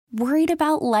Worried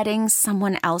about letting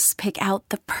someone else pick out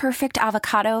the perfect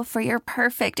avocado for your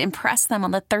perfect impress them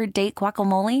on the third date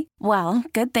guacamole? Well,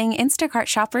 good thing Instacart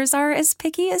shoppers are as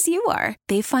picky as you are.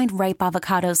 They find ripe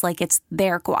avocados like it's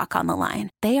their guac on the line.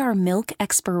 They are milk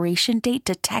expiration date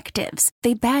detectives.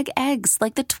 They bag eggs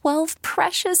like the 12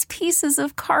 precious pieces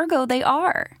of cargo they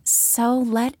are. So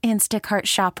let Instacart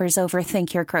shoppers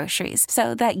overthink your groceries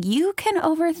so that you can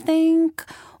overthink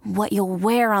what you'll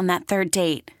wear on that third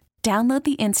date. Download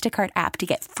the Instacart app to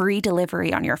get free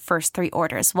delivery on your first 3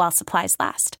 orders while supplies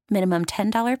last. Minimum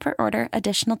 $10 per order.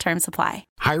 Additional terms apply.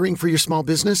 Hiring for your small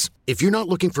business? If you're not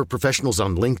looking for professionals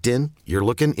on LinkedIn, you're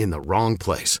looking in the wrong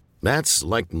place. That's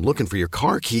like looking for your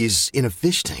car keys in a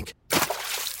fish tank.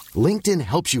 LinkedIn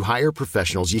helps you hire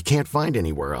professionals you can't find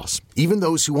anywhere else, even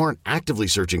those who aren't actively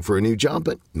searching for a new job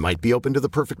but might be open to the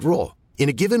perfect role. In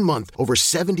a given month, over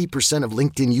 70% of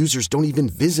LinkedIn users don't even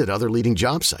visit other leading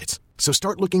job sites. So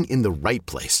start looking in the right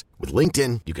place. With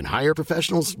LinkedIn, you can hire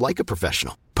professionals like a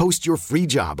professional. Post your free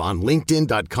job on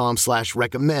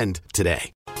linkedin.com/recommend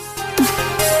today.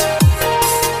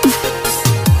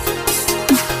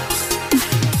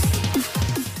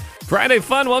 Friday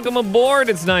fun, welcome aboard.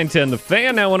 It's 910 The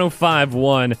Fan, now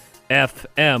 105.1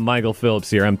 FM. Michael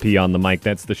Phillips here, MP on the mic.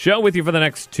 That's the show with you for the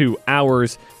next 2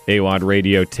 hours. AWOD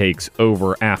Radio takes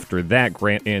over after that.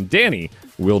 Grant and Danny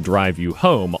will drive you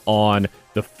home on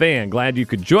The Fan. Glad you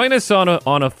could join us on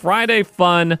a Friday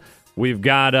fun. We've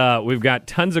got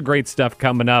tons of great stuff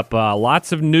coming up.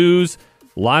 Lots of news,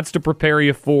 lots to prepare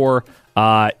you for.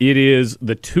 It is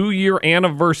the 2-year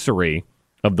anniversary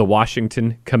of the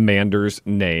Washington Commanders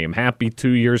name. Happy 2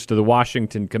 years to the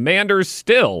Washington Commanders.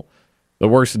 Still the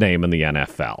worst name in the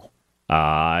NFL.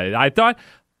 I thought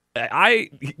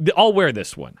I'll wear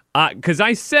this one because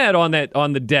I said on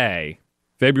the day,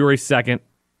 February 2nd,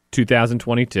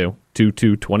 2022,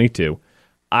 2/2/22,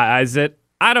 I said,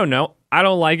 I don't know. I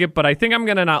don't like it, but I think I'm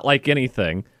going to not like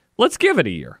anything. Let's give it a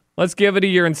year. Let's give it a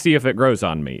year and see if it grows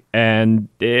on me. And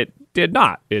it did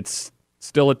not. It's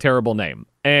still a terrible name.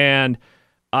 And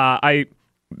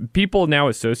people now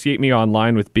associate me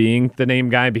online with being the name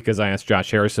guy because I asked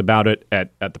Josh Harris about it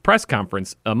at the press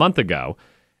conference a month ago.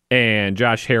 And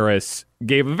Josh Harris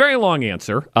gave a very long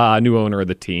answer, new owner of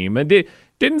the team, and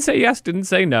didn't say yes, didn't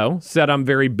say no, said I'm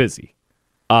very busy.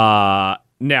 Now,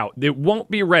 it won't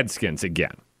be Redskins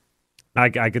again.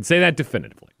 I could say that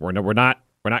definitively. We're not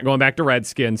going back to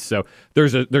Redskins. So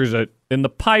there's a in the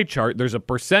pie chart, there's a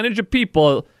percentage of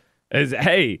people as,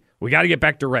 hey, we got to get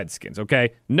back to Redskins, okay?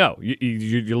 No,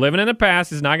 you're living in the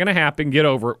past. It's not going to happen. Get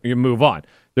over it. You move on.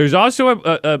 There's also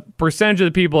a percentage of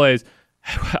the people is,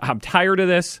 I'm tired of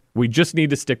this. We just need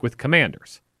to stick with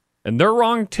Commanders. And they're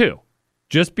wrong, too.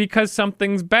 Just because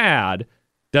something's bad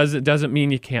doesn't mean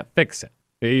you can't fix it.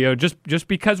 Just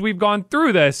because we've gone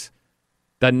through this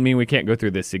doesn't mean we can't go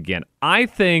through this again. I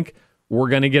think we're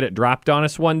going to get it dropped on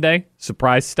us one day,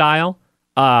 surprise style.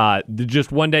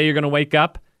 Just one day you're going to wake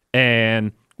up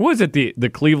and what was it the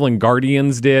Cleveland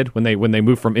Guardians did when they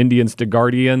moved from Indians to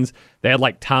Guardians? They had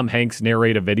like Tom Hanks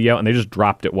narrate a video and they just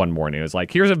dropped it one morning. It was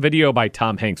like, here's a video by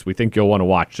Tom Hanks. We think you'll want to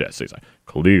watch this. He's like,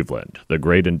 Cleveland, the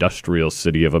great industrial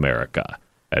city of America.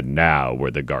 And now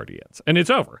we're the Guardians. And it's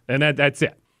over. And that's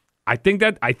it. I think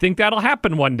that'll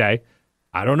happen one day.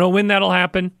 I don't know when that'll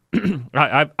happen.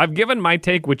 I've given my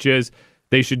take, which is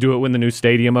they should do it when the new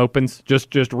stadium opens. Just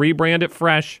rebrand it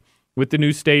fresh with the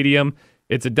new stadium.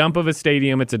 It's a dump of a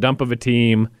stadium. It's a dump of a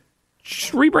team.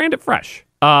 Just rebrand it fresh.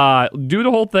 Do the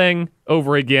whole thing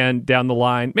over again down the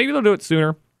line. Maybe they'll do it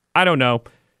sooner. I don't know.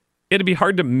 It'd be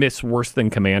hard to miss worse than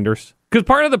Commanders. Because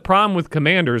part of the problem with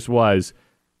Commanders was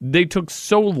they took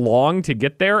so long to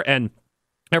get there, and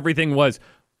everything was,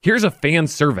 here's a fan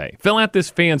survey. Fill out this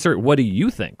fan survey. What do you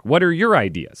think? What are your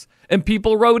ideas? And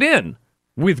people wrote in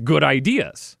with good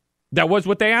ideas. That was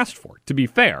what they asked for, to be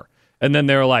fair. And then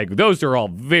they're like, those are all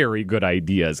very good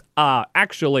ideas.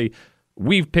 Actually,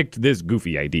 we've picked this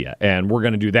goofy idea, and we're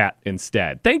going to do that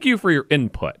instead. Thank you for your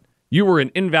input. You were an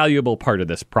invaluable part of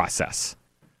this process.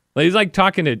 He's like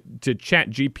talking to Chat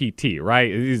GPT,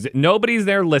 right? Nobody's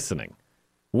there listening.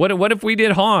 What if we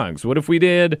did Hogs? What if we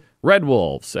did Red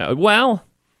Wolves? Well,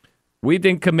 we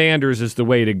think Commanders is the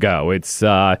way to go. It's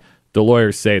the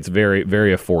lawyers say it's very,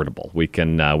 very affordable. We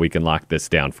can lock this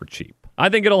down for cheap. I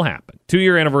think it'll happen.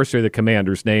 2-year anniversary of the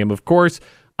Commanders name. Of course,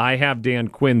 I have Dan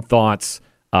Quinn thoughts.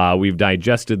 We've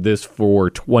digested this for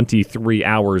 23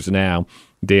 hours now.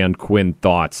 Dan Quinn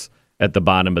thoughts at the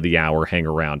bottom of the hour. Hang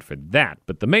around for that.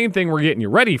 But the main thing we're getting you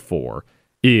ready for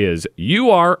is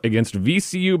UR against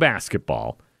VCU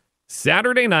basketball.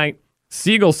 Saturday night,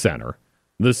 Siegel Center.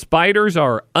 The Spiders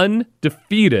are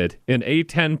undefeated in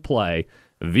A-10 play.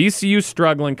 VCU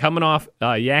struggling, coming off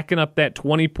yakking up that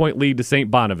 20-point lead to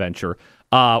St. Bonaventure.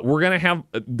 We're going to have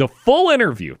the full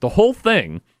interview, the whole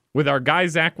thing, with our guy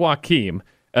Zach Joachim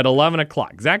at 11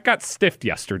 o'clock. Zach got stiffed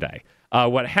yesterday.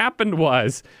 What happened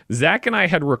was Zach and I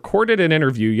had recorded an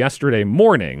interview yesterday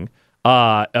morning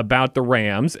about the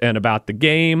Rams and about the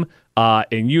game.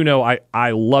 And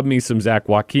I love me some Zach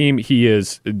Joachim. He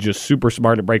is just super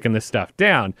smart at breaking this stuff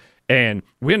down. And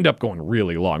we ended up going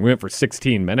really long. We went for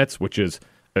 16 minutes, which is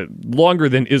longer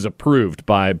than is approved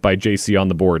by JC on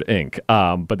the Board Inc.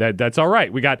 But that's all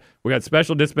right. We got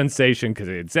special dispensation because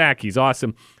it's Zach. He's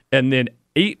awesome. And then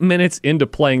 8 minutes into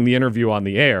playing the interview on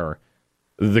the air,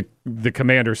 the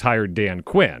Commanders hired Dan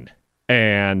Quinn.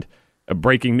 And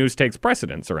breaking news takes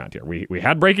precedence around here. We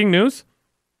had breaking news.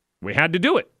 We had to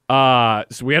do it.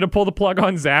 So we had to pull the plug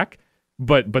on Zach.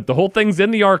 But the whole thing's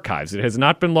in the archives. It has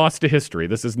not been lost to history.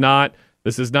 This is not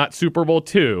Super Bowl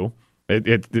II.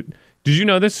 Did you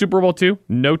know this? Super Bowl II?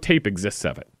 No tape exists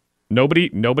of it.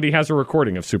 Nobody has a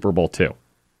recording of Super Bowl II.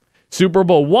 Super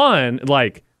Bowl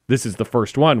I, this is the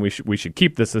first one. We should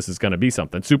keep this. This is going to be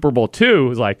something. Super Bowl II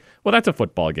is well, that's a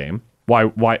football game. Why?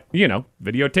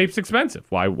 Videotape's expensive.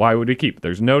 Why would we keep it?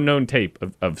 There's no known tape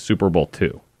of Super Bowl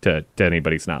II to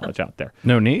anybody's knowledge out there.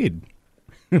 No need.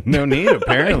 No need,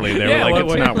 apparently. They were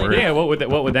it's not worth it. Yeah, what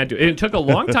would that do? It took a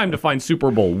long time to find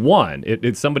Super Bowl I.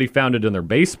 Somebody found it in their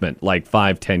basement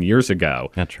 5-10 years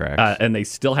ago. That tracks. And they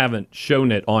still haven't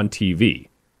shown it on TV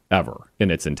ever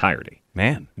in its entirety.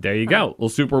 Man. There you go. Little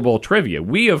Super Bowl trivia.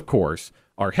 We, of course,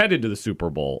 are headed to the Super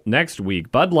Bowl next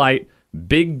week. Bud Light,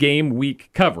 big game week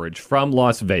coverage from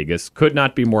Las Vegas. Could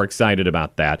not be more excited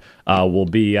about that. We'll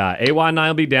be, AWOD and I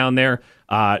will be down there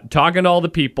talking to all the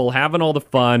people, having all the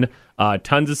fun.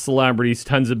 Tons of celebrities,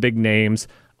 tons of big names.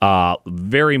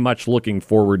 Very much looking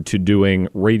forward to doing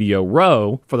Radio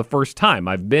Row for the first time.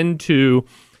 I've been to,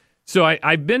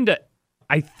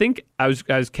 I think I was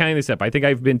counting this up. I think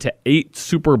I've been to 8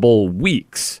 Super Bowl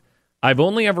weeks. I've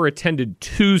only ever attended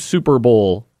 2 Super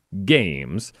Bowl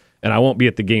games, and I won't be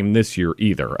at the game this year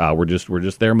either. We're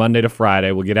just there Monday to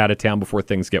Friday. We'll get out of town before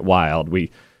things get wild.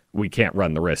 We can't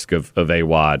run the risk of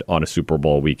AWOD on a Super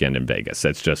Bowl weekend in Vegas.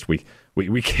 That's just we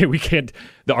can't.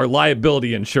 Our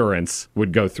liability insurance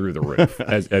would go through the roof,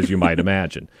 as you might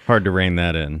imagine. Hard to rein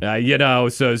that in.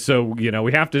 So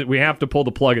we have to pull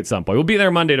the plug at some point. We'll be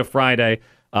there Monday to Friday.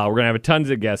 We're gonna have tons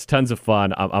of guests, tons of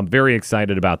fun. I'm very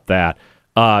excited about that.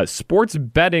 Sports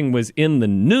betting was in the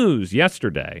news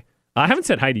yesterday. I haven't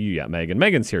said hi to you yet, Megan.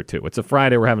 Megan's here too. It's a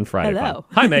Friday. We're having Friday Hello.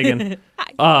 fun. Hi, Megan.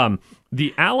 Hi.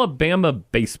 The Alabama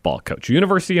baseball coach,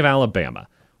 University of Alabama,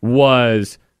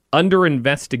 was under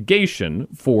investigation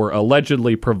for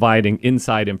allegedly providing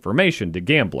inside information to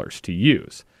gamblers to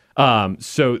use.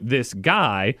 So this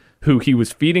guy who he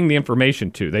was feeding the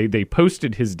information to, they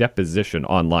posted his deposition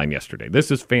online yesterday.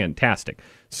 This is fantastic.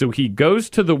 So he goes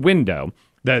to the window.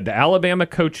 The Alabama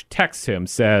coach texts him,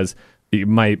 says,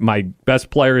 my best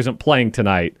player isn't playing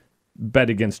tonight. Bet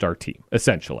against our team,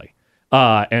 essentially.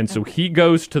 And so he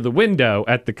goes to the window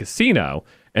at the casino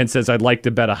and says, I'd like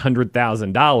to bet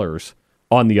 $100,000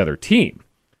 on the other team.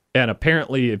 And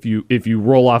apparently if you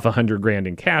roll off $100,000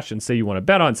 in cash and say you want to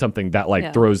bet on something,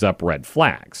 that throws up red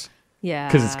flags. Yeah.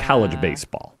 Because it's college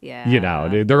baseball.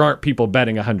 Yeah. There aren't people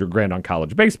betting $100,000 on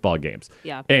college baseball games.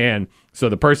 Yeah. And so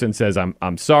the person says,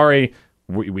 I'm sorry,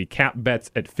 we cap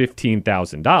bets at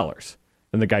 $15,000.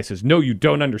 And the guy says, no, you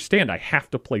don't understand. I have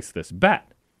to place this bet.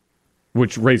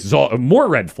 Which raises more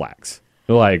red flags.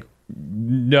 Like,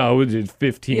 no, it's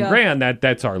 15 grand.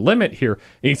 That's our limit here.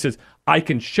 And he says, I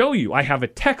can show you. I have a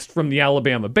text from the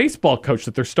Alabama baseball coach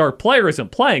that their star player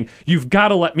isn't playing. You've got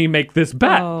to let me make this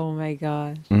bet. Oh, my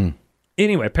gosh.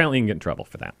 Anyway, apparently you can get in trouble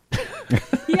for that.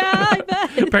 Yeah, I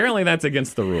bet. Apparently that's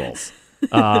against the rules.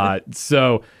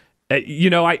 The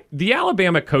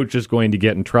Alabama coach is going to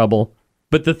get in trouble.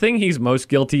 But the thing he's most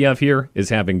guilty of here is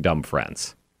having dumb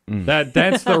friends.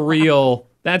 That's the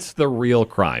real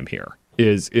crime here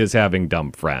is having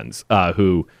dumb friends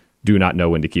who do not know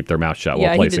when to keep their mouth shut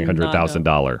while placing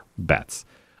 $100,000 bets.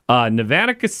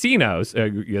 Nevada casinos,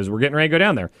 as we're getting ready to go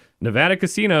down there, Nevada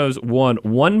casinos won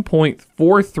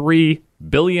 $1.43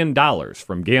 billion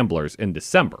from gamblers in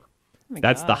December.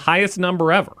 That's the highest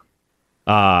number ever.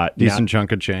 Decent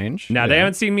chunk of change. Now, they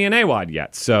haven't seen me in AWOD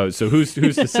yet, so who's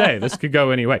to say? This could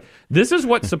go any way. This is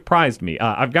what surprised me.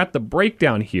 I've got the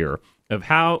breakdown here of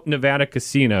how Nevada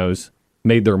casinos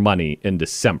made their money in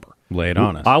December. Lay it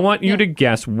on us. I want you to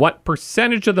guess what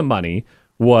percentage of the money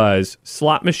was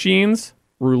slot machines,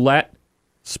 roulette,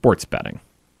 sports betting.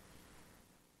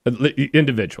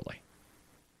 Individually.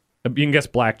 You can guess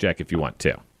blackjack if you want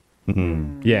to.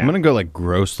 Mm-hmm. Yeah. I'm going to go like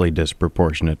grossly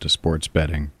disproportionate to sports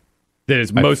betting. That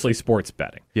is mostly sports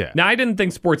betting. Yeah. Now, I didn't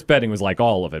think sports betting was like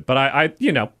all of it, but I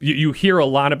you hear a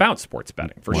lot about sports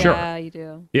betting for sure. Yeah, you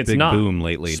do. It's Big not boom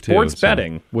lately, too, Sports so-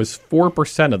 betting was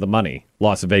 4% of the money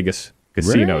Las Vegas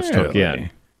casinos took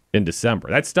Really? in December.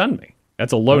 That stunned me.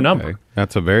 That's a low number. Okay.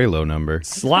 That's a very low number.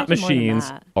 Slot Much more than machines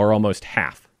that. are almost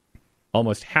half.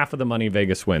 Almost half of the money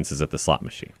Vegas wins is at the slot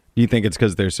machine. Do you think it's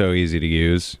because they're so easy to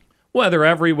use? Well, they're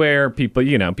everywhere. People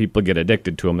get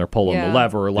addicted to them. They're pulling the Yeah.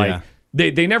 lever.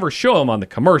 They never show them on the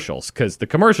commercials because the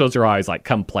commercials are always like,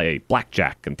 come play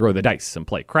blackjack and throw the dice and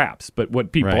play craps. But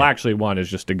what people Right. actually want is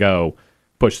just to go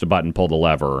push the button, pull the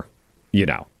lever,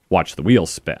 watch the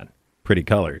wheels spin. Pretty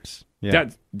colors. Yeah.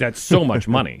 That's so much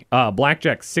money.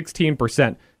 Blackjack,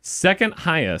 16%. Second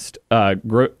highest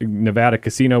Nevada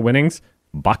casino winnings,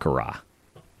 Baccarat.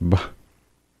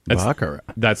 Baccarat.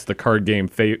 That's the card game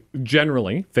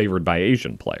generally favored by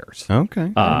Asian players.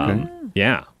 Okay. Okay.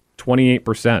 Yeah,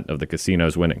 28% of the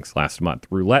casino's winnings last month.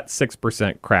 Roulette,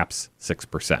 6%. Craps,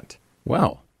 6%.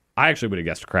 Wow. I actually would have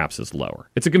guessed craps is lower.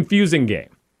 It's a confusing game.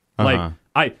 Like,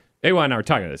 Ewa and I were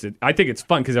talking about this. I think it's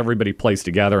fun because everybody plays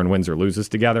together and wins or loses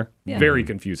together. Yeah. Very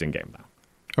confusing game,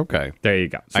 though. Okay. There you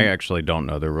go. So- I actually don't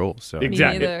know the rules. So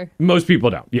Exactly. neither. Most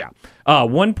people don't. Yeah.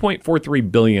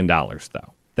 $1.43 billion,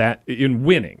 though. That in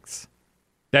winnings.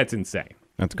 That's insane.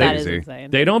 that's That is crazy. insane.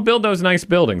 They don't build those nice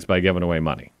buildings by giving away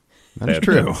money. That's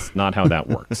true. That's not how that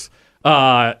works.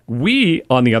 We,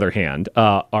 on the other hand,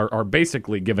 are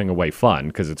basically giving away fun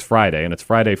because it's Friday and it's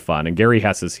Friday fun. And Gary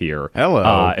Hess is here. Hello.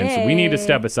 And so we need to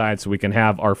step aside so we can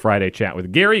have our Friday chat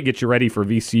with Gary. Get you ready for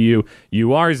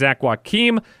VCU-UR. Zach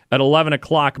Joachim at 11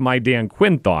 o'clock. My Dan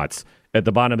Quinn thoughts at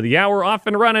the bottom of the hour. Off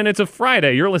and running. It's a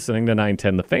Friday. You're listening to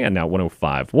 910 The Fan, now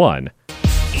 105.1.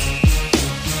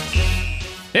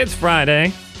 It's Friday.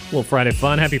 A little Friday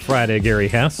fun. Happy Friday, Gary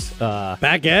Hess.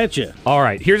 Back at you. All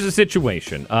right, here's the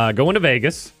situation. Going to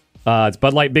Vegas. It's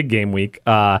Bud Light Big Game Week.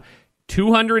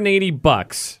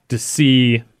 $280 to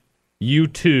see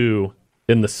U2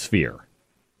 in the Sphere.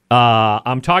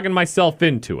 I'm talking myself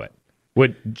into it.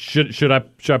 Should I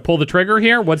pull the trigger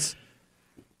here?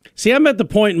 See, I'm at the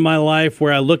point in my life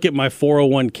where I look at my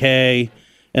 401k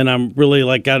and I'm really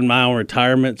like got my own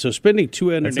retirement. So spending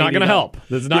 $280. It's not going to help.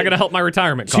 This is not going to help my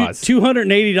retirement cause.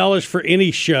 $280 for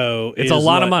any show. It's a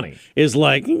lot of money. Is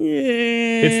like, It's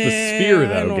the Sphere,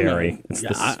 though, Gary. It's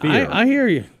the Sphere. I hear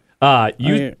you.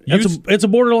 It's a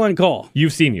borderline call.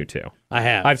 You've seen U2. I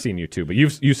have. I've seen U2, but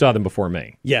you saw them before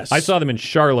me. Yes. I saw them in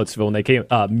Charlottesville when they came.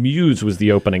 Muse was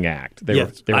the opening act. They were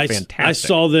fantastic. I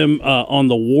saw them on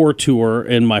the War Tour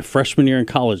in my freshman year in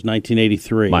college,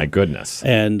 1983. My goodness.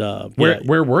 And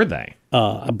Where were they?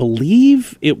 I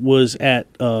believe it was at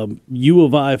U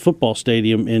of I football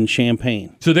stadium in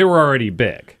Champaign. So they were already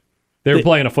big. They were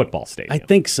playing a football stadium. I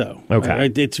think so.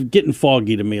 Okay. It's getting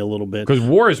foggy to me a little bit. Because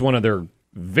War is one of their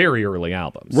very early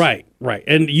albums. Right.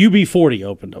 And UB40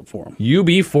 opened up for them.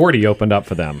 UB40 opened up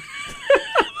for them.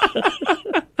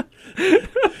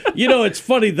 You know, it's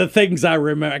funny the things I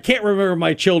remember. I can't remember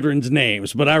my children's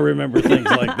names, but I remember things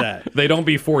like that. They don't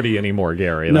be 40 anymore,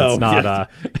 Gary. No. That's not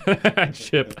that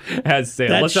ship has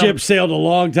sailed. That ship sailed a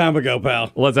long time ago,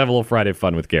 pal. Let's have a little Friday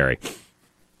fun with Gary.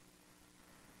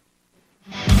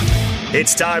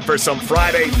 It's time for some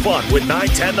Friday fun with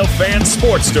 910 The Fan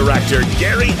Sports Director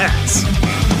Gary Hess.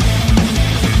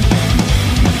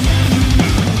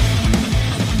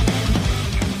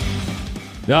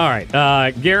 All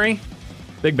right, Gary,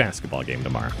 big basketball game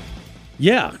tomorrow.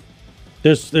 Yeah.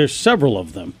 There's several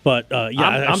of them, but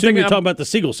I assume you're talking about the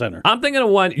Siegel Center. I'm thinking of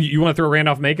one. You want to throw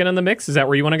Randolph-Macon in the mix? Is that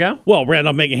where you want to go? Well,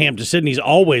 Randolph-Macon Hampton Sydney's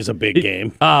always a big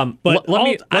game. But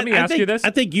let me ask you this.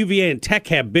 I think UVA and Tech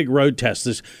have big road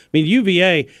tests. I mean,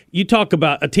 UVA, you talk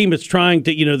about a team that's trying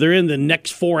to, they're in the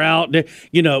next four out.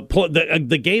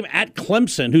 The game at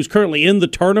Clemson, who's currently in the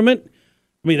tournament.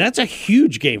 I mean, that's a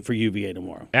huge game for UVA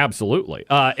tomorrow. Absolutely.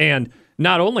 And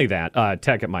not only that,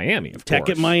 Tech at Miami, of Tech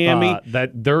course. at Miami.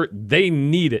 They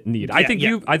need it. I think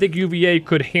yeah. I think UVA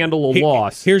could handle a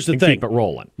loss. Here's the and thing. Keep it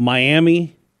rolling.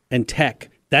 Miami and Tech,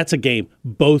 that's a game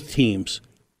both teams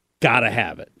got to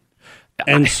have it.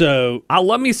 And so I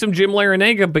love me some Jim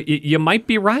Larinaga, but you might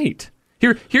be right.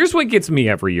 Here's what gets me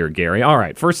every year, Gary. All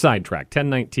right, first sidetrack,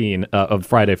 10:19 of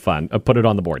Friday Fun. Put it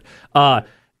on the board.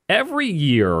 Every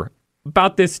year,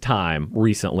 about this time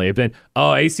recently, I've been,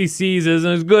 ACC's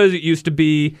isn't as good as it used to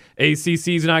be.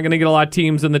 ACC's not going to get a lot of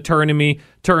teams in the tourney.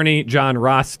 John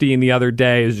Rothstein the other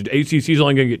day is ACC's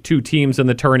only going to get 2 teams in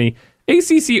the tourney.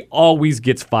 ACC always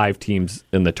gets 5 teams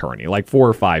in the tourney, like 4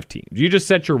 or 5 teams. You just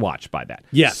set your watch by that.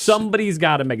 Yes. Somebody's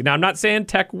got to make it. Now, I'm not saying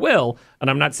Tech will, and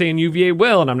I'm not saying UVA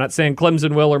will, and I'm not saying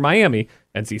Clemson will or Miami.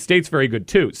 NC State's very good,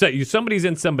 too. So somebody's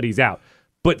in, somebody's out.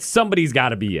 But somebody's got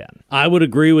to be in. I would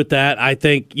agree with that. I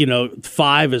think,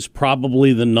 5 is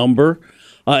probably the number.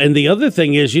 And the other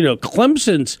thing is,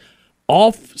 Clemson's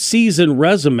off-season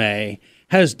resume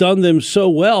has done them so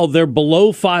well. They're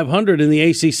below 500 in the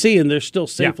ACC, and they're still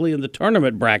safely in the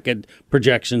tournament bracket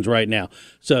projections right now.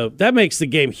 So that makes the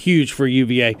game huge for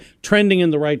UVA, trending in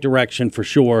the right direction for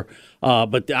sure.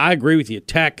 But I agree with you.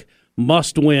 Tech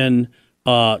must win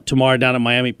tomorrow down in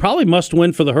Miami. Probably must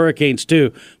win for the Hurricanes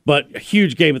too, but a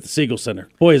huge game at the Siegel Center.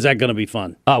 Boy, is that going to be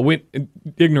fun.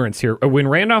 Ignorance here. When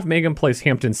Randolph-Macon plays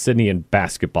Hampton-Sydney in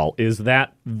basketball, is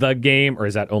that the game or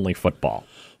is that only football?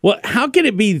 Well, how can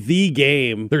it be the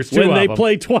game There's two when of they them.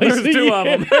 play twice There's a two year? of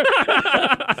them.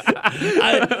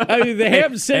 I mean, the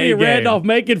Hampton-Sydney and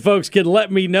Randolph-Macon folks can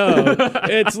let me know.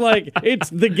 It's like,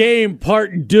 it's the game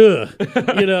part deux.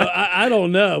 I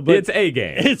don't know. But It's a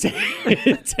game.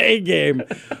 It's a game.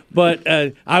 But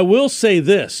I will say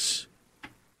this.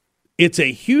 It's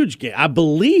a huge game. I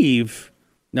believe,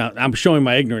 now I'm showing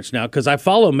my ignorance now because I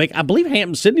follow, I believe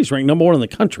Hampton-Sydney's ranked number 1 in the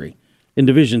country in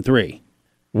Division III.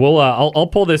 Well, I'll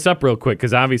pull this up real quick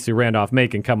because obviously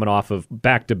Randolph-Macon coming off of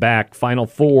back-to-back Final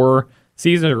Four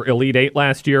season or Elite Eight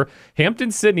last year.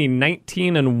 Hampton-Sydney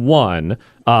 19-1,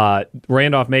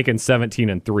 Randolph-Macon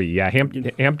 17-3. Yeah,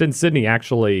 Hampton-Sydney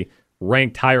actually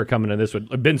ranked higher coming into this one.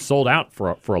 Been sold out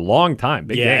for a long time.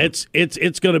 Big game.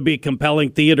 It's going to be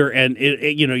compelling theater, and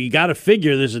you got to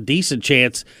figure there's a decent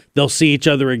chance they'll see each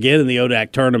other again in the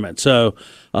ODAC tournament. So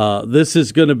this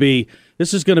is going to be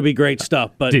great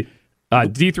stuff. But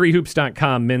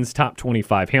D3Hoops.com men's top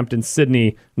 25.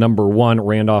 Hampton-Sydney number 1,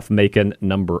 Randolph-Macon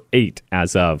number 8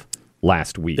 as of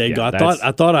last week. There you go.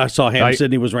 I thought I saw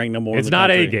Hampton-Sydney was ranked number 1 in the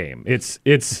country. It's not a game.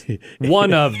 It's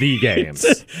one of the games.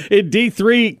 In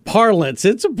D3 parlance,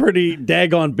 it's a pretty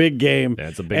daggone big game. Yeah,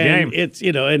 it's a big game. It's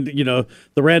the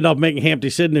Randolph-Macon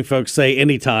Hampton-Sydney folks say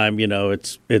anytime,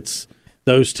 it's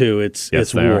those two. It's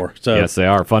war. So yes, they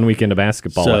are. Fun weekend of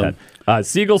basketball ahead.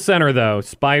 Siegel Center though,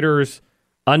 Spiders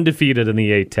undefeated in the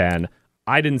A10.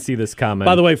 I didn't see this coming.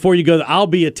 By the way, before you go, I'll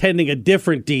be attending a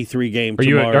different D3 game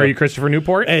tomorrow. Are you Christopher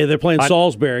Newport? Hey, they're playing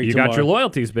Salisbury tomorrow. You got your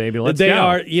loyalties, baby. Let's go. They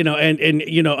are,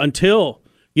 until,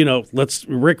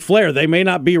 Ric Flair, they may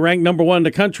not be ranked number 1 in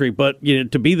the country, but,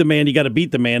 to be the man, you got to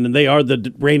beat the man, and they are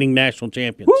the reigning national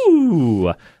champions.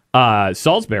 Woo!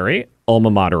 Salisbury,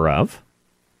 alma mater of?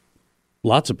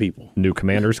 Lots of people. New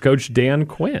Commanders coach Dan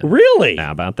Quinn. Really?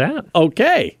 How about that?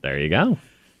 Okay. There you go.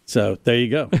 So, there you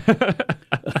go.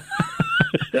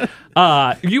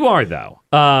 You are, though.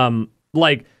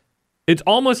 It's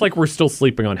almost like we're still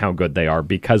sleeping on how good they are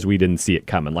because we didn't see it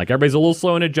coming. Like, everybody's a little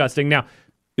slow in adjusting. Now,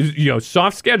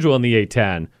 soft schedule in the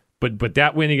A10, but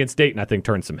that win against Dayton, I think,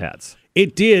 turned some heads.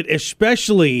 It did,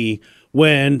 especially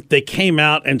when they came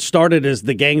out and started as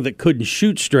the gang that couldn't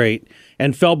shoot straight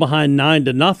and fell behind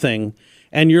 9-0.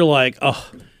 And you're like,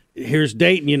 oh, here's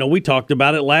Dayton. We talked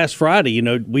about it last Friday.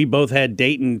 We both had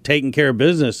Dayton taking care of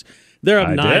business. They're up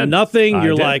 9-0.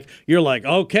 You're like,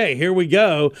 okay, here we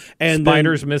go. And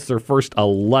Spiders missed their first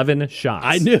 11 shots.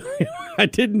 I knew. I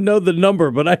didn't know the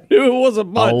number, but I knew it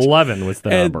wasn't much. 11 was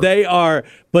the number. And they are,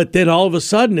 but then all of a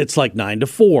sudden it's like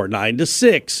 9-4,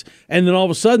 9-6, and then all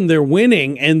of a sudden they're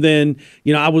winning. And then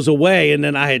I was away, and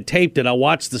then I had taped it. I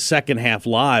watched the second half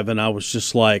live, and I was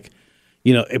just like,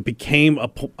 it became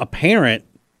apparent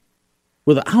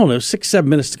with 6-7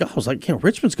 minutes to go. I was like,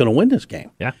 Richmond's going to win this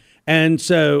game. Yeah. And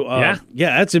so,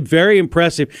 that's very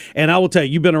impressive. And I will tell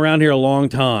you, you've been around here a long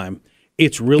time.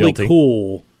 It's really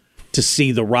cool to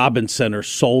see the Robbins Center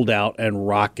sold out and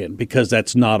rocking because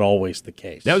that's not always the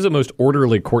case. That was the most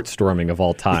orderly court storming of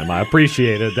all time. I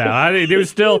appreciated that. There's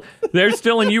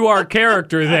still an UR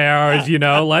character there, as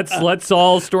let's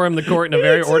all storm the court in a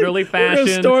very orderly fashion. We're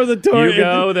gonna storm the court. You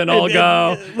go, then I'll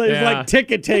go. There's like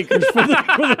ticket takers for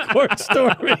the court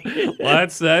storming.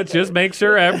 Let's just make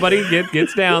sure everybody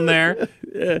gets down there.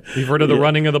 You've heard of the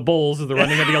running of the bulls, the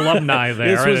running of the alumni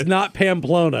there. This was not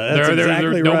Pamplona. That's exactly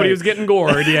right. Nobody was getting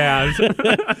gored, yeah.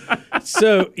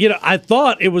 So, I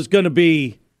thought it was going to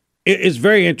be – it's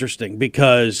very interesting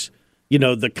because,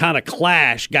 the kind of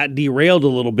clash got derailed a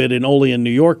little bit in Olean,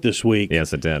 New York this week.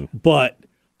 Yes, it did. But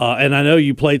and I know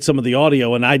you played some of the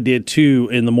audio, and I did too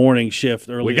in the morning shift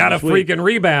earlier. We got a freaking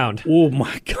rebound. Oh,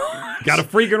 my God. Got a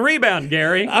freaking rebound,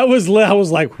 Gary. I was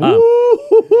like,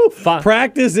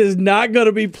 practice is not going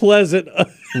to be pleasant.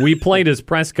 We played his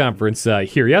press conference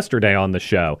here yesterday on the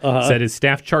show. Said his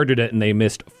staff charted it, and they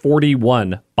missed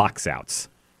 41 box outs.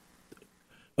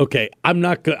 Okay, I'm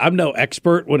not good. I'm no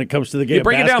expert when it comes to the game.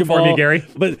 Break of it down basketball, for me, Gary.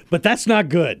 But that's not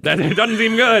good. That doesn't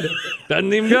seem good.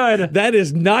 Doesn't seem good. That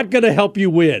is not going to help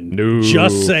you win. No.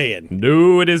 Just saying.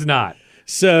 No, it is not.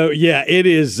 So yeah, it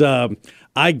is.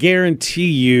 I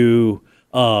guarantee you.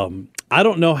 I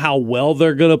don't know how well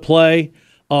they're going to play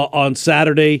on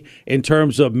Saturday in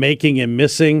terms of making and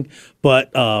missing,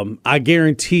 but I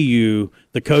guarantee you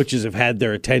the coaches have had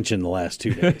their attention the last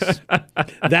 2 days.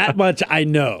 That much I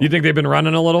know. You think they've been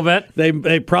running a little bit?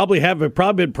 They probably have. They've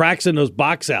probably been practicing those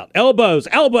box out. Elbows.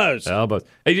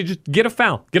 Hey, you just get a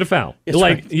foul. Get a foul.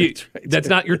 That's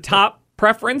not your top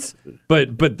preference,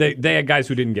 but they had guys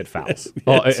who didn't get fouls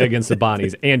against the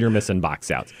Bonnies, and you're missing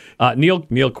box outs.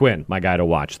 Neil Quinn, my guy to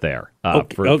watch there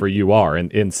for UR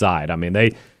and inside. I mean,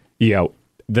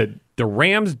 the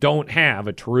Rams don't have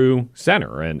a true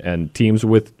center, and teams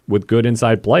with good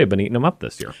inside play have been eating them up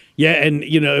this year. Yeah, and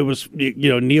it was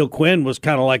Neil Quinn was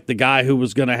kind of like the guy who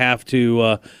was going to have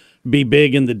to be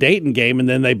big in the Dayton game, and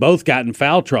then they both got in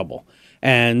foul trouble.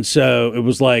 And so it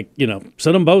was like,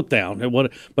 set them both down.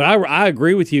 But I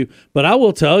agree with you. But I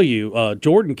will tell you,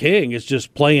 Jordan King is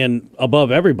just playing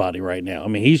above everybody right now. I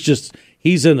mean,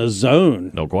 he's in a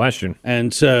zone. No question.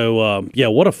 And so,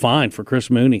 what a find for Chris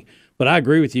Mooney. But I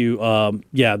agree with you.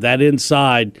 That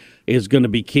inside is going to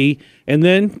be key. And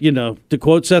then, to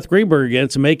quote Seth Greenberg again,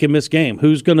 it's a make and miss game.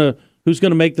 Who's gonna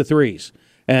make the threes?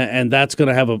 And that's going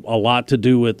to have a lot to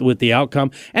do with the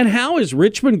outcome. And how is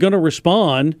Richmond going to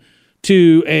respond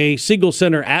to a single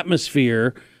center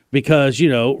atmosphere? Because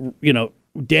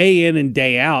day in and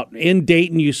day out in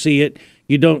Dayton, you see it.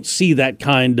 You don't see that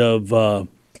kind of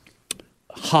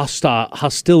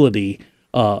hostility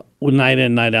night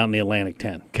in, night out in the Atlantic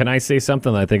 10. Can I say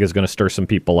something that I think is going to stir some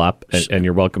people up? And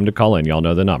you're welcome to call in. Y'all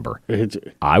know the number.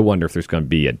 I wonder if there's going to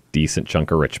be a decent chunk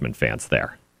of Richmond fans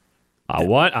there.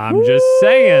 I'm just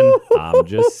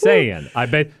saying.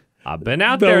 I've been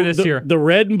out there this year. The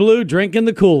red and blue drinking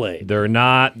the Kool-Aid. They're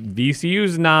not.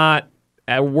 VCU's not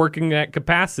working at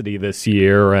capacity this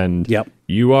year, and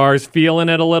UR's feeling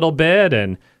it a little bit,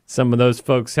 and some of those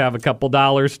folks have a couple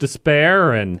dollars to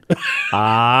spare, and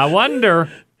I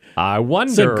wonder.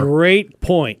 It's a great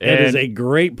point. It is a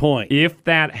great point. If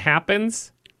that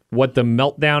happens, what the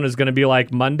meltdown is going to be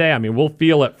like Monday, I mean, we'll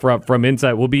feel it from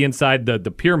inside. We'll be inside the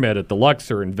pyramid at the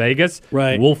Luxor in Vegas.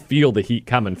 Right. We'll feel the heat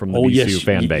coming from the VCU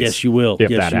fan base. Yes, you will. If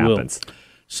that happens.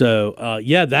 So,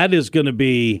 that is going to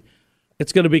be –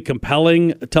 it's going to be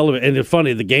compelling television. And it's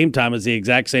funny, the game time is the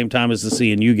exact same time as the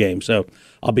CNU game. So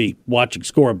I'll be watching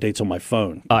score updates on my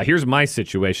phone. Here's my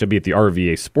situation. I'll be at the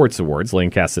RVA Sports Awards. Lane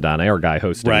Casadane, our guy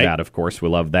hosting that, of course. We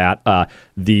love that.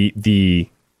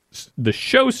 The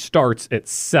show starts at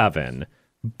 7,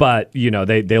 but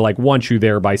they want you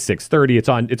there by 6:30. It's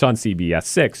on CBS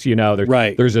 6.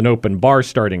 There's an open bar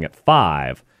starting at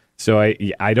 5. So I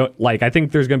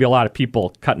think there's going to be a lot of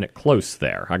people cutting it close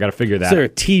there. I got to figure that. Is there a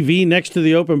TV next to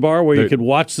the open bar where you could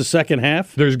watch the second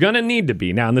half? There's going to need to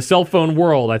be. Now, in the cell phone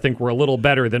world, I think we're a little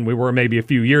better than we were maybe a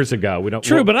few years ago.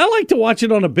 But I like to watch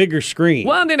it on a bigger screen.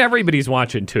 Well, then everybody's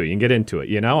watching too. You can get into it.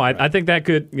 I think that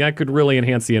could really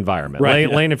enhance the environment.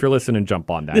 Right. Lane, if you're listening, jump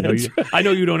on that. I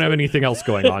know you don't have anything else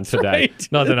going on today.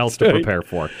 Right. Nothing else to prepare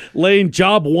for. Lane,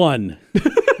 job 1.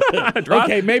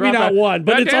 Okay, maybe not 1,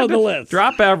 but it's on the list.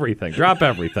 Drop everything,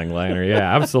 Laner.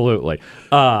 Yeah, absolutely.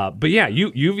 But yeah,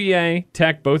 UVA,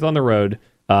 Tech, both on the road.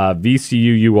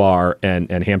 VCU-UR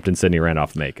and Hampton-Sydney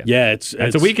Randolph-Macon. Yeah, it's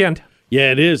a weekend.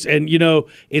 Yeah, it is. And,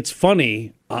 it's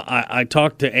funny. I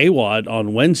talked to Awad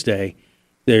on Wednesday.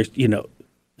 There's,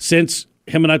 since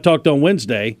him and I talked on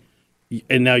Wednesday,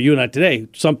 and now you and I today,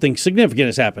 something significant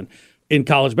has happened in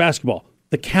college basketball.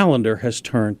 The calendar has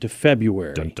turned to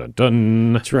February. Dun, dun,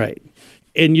 dun. That's right.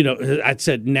 And, I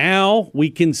said, now we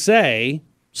can say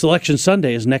Selection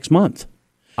Sunday is next month.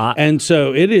 And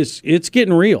so it's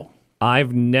getting real.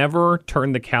 I've never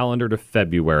turned the calendar to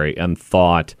February and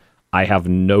thought I have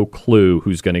no clue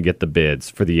who's going to get the bids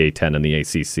for the A10 and the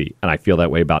ACC. And I feel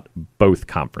that way about both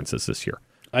conferences this year.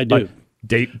 I do.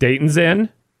 Dayton's in.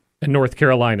 And North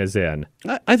Carolina's in.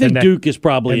 I think Duke is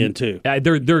probably in too.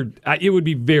 It would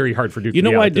be very hard for Duke. You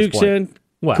know why Duke's in?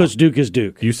 Well, because Duke is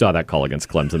Duke. You saw that call against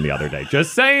Clemson the other day.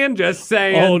 Just saying.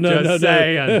 Oh no!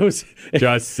 It was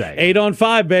just saying. 8 on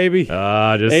 5, baby.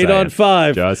 Just 8 on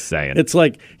 5. Just saying. It's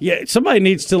like, somebody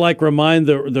needs to remind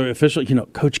the official.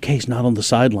 Coach K's not on the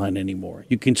sideline anymore.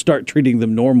 You can start treating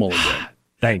them normal again.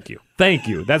 Thank you.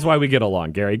 That's why we get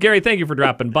along, Gary. Gary, thank you for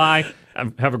dropping by.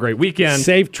 Have a great weekend.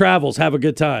 Safe travels. Have a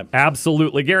good time.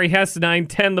 Absolutely. Gary Hess,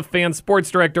 910 The Fan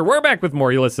Sports Director. We're back with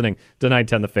more. You're listening to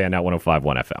 910 The Fan at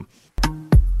 105.1 FM.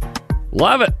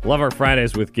 Love it. Love our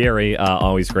Fridays with Gary.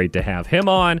 Always great to have him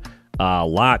on.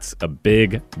 Lots of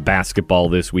big basketball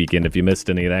this weekend. If you missed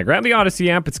any of that, grab the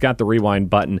Odyssey app. It's got the rewind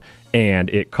button, and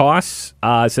it costs,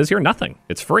 it says here, nothing.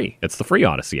 It's free. It's the free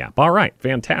Odyssey app. All right,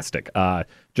 fantastic.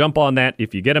 Jump on that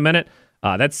if you get a minute.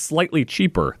 That's slightly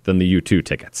cheaper than the U2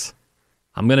 tickets.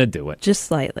 I'm going to do it. Just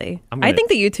slightly. I think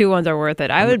the U2 ones are worth it.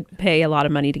 I would pay a lot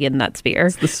of money to get in that sphere.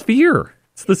 It's the sphere.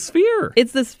 It's the sphere.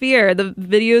 It's the sphere. The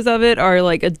videos of it are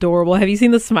like adorable. Have you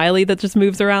seen the smiley that just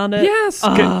moves around it? Yes.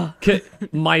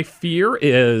 My fear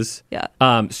is,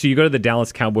 so you go to the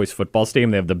Dallas Cowboys football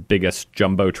stadium. They have the biggest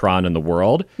jumbotron in the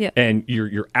world, and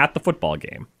you're at the football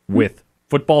game with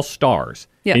football stars,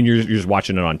 and you're just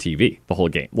watching it on TV the whole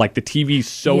game. Like the TV's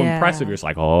so impressive. You're just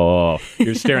like, oh,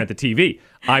 you're staring at the TV.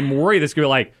 I'm worried this could be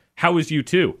like, how was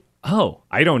U2? Oh,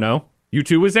 I don't know.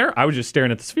 U2 was there? I was just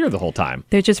staring at the sphere the whole time.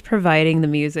 They're just providing the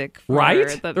music.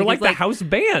 Right? They're like the house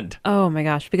band. Oh my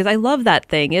gosh, because I love that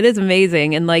thing. It is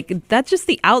amazing. And like, that's just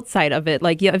the outside of it.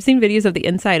 Like, I've seen videos of the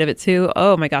inside of it too.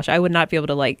 Oh my gosh, I would not be able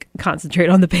to like concentrate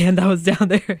on the band that was down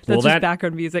there. That's just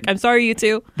background music. I'm sorry,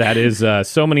 U2. That is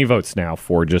so many votes now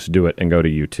for just do it and go to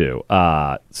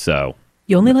U2. So.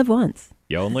 You only live once.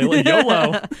 You only live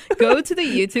YOLO. Go to the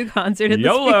U2 concert at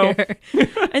YOLO. the Sphere.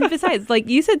 And besides, like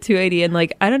you said 280, and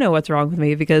like I don't know what's wrong with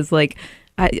me because like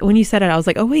when you said it, I was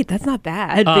like, oh wait, that's not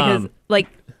bad because like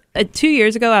 2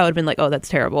 years ago I would have been like, oh, that's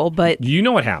terrible. But you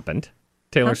know what happened?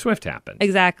 Taylor Swift happened.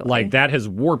 Exactly. Like that has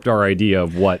warped our idea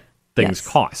of what things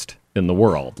cost in the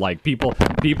world. Like people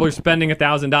are spending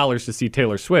 $1,000 to see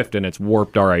Taylor Swift, and it's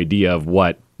warped our idea of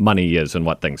what money is and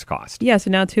what things cost. Yeah. So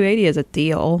now 280 is a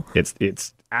deal.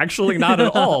 It's actually not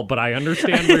at all, but I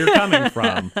understand where you're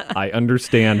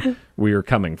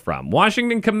coming from.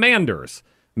 Washington Commanders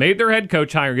made their head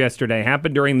coach hire yesterday.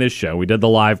 Happened during this show. We did the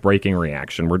live breaking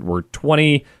reaction. We're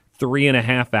 23 and a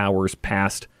half hours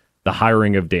past the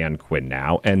hiring of Dan Quinn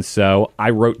now. And so I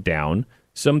wrote down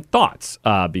some thoughts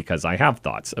because I have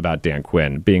thoughts about Dan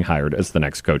Quinn being hired as the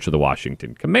next coach of the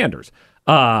Washington Commanders.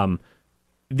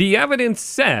 The evidence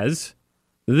says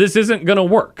this isn't going to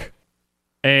work.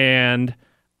 And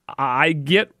I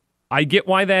get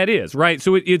why that is, right?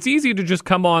 So it's easy to just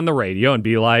come on the radio and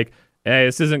be like, hey,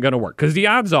 this isn't going to work. Because the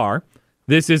odds are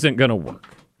this isn't going to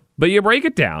work. But you break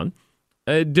it down,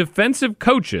 defensive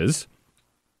coaches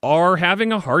are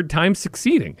having a hard time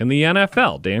succeeding in the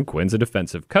NFL. Dan Quinn's a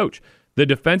defensive coach. The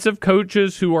defensive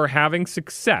coaches who are having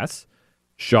success,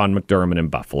 Sean McDermott in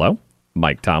Buffalo,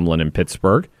 Mike Tomlin in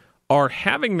Pittsburgh, are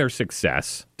having their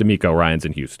success, DeMeco Ryans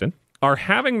in Houston, are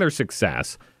having their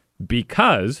success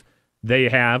because they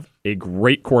have a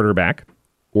great quarterback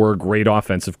or a great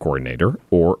offensive coordinator,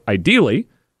 or ideally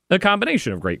a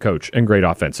combination of great coach and great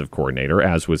offensive coordinator,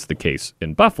 as was the case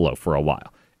in Buffalo for a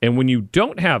while. And when you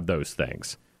don't have those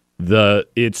things,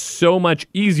 it's so much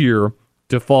easier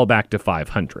to fall back to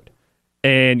 500.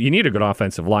 And you need a good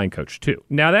offensive line coach too.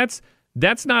 Now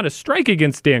that's not a strike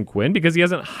against Dan Quinn because he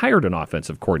hasn't hired an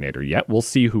offensive coordinator yet. We'll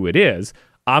see who it is.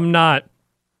 I'm not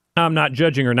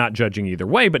judging or not judging either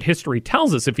way, but history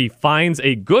tells us if he finds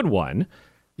a good one,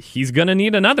 he's going to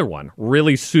need another one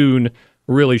really soon,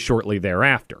 really shortly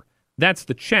thereafter. That's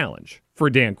the challenge for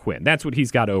Dan Quinn. That's what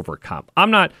he's got to overcome.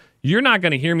 You're not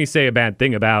going to hear me say a bad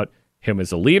thing about him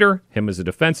as a leader, him as a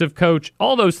defensive coach.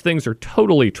 All those things are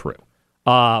totally true.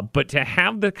 But to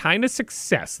have the kind of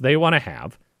success they want to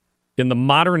have in the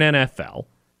modern NFL,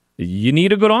 you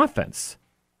need a good offense.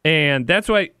 And that's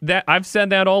why I've said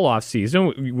that all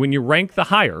offseason. When you rank the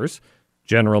hires,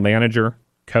 general manager,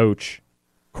 coach,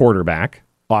 quarterback,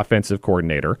 offensive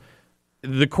coordinator,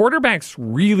 the quarterback's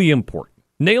really important.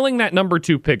 Nailing that number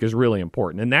 2 pick is really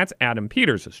important, and that's Adam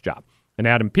Peters' job. And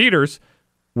Adam Peters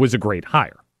was a great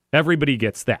hire. Everybody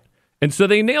gets that. And so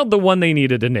they nailed the one they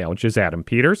needed to nail, which is Adam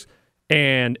Peters,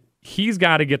 and he's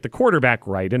got to get the quarterback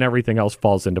right, and everything else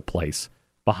falls into place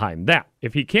behind that.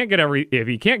 If he can't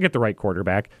get the right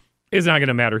quarterback, it's not going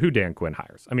to matter who Dan Quinn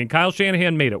hires. I mean, Kyle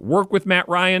Shanahan made it work with Matt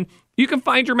Ryan. You can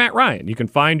find your Matt Ryan. You can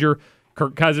find your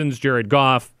Kirk Cousins, Jared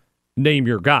Goff, name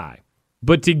your guy.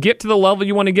 But to get to the level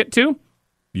you want to get to,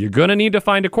 you're going to need to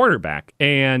find a quarterback.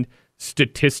 And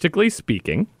statistically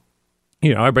speaking,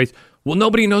 everybody's, well,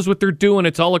 nobody knows what they're doing.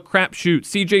 It's all a crapshoot.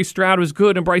 C.J. Stroud was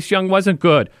good and Bryce Young wasn't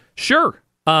good. Sure.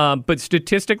 But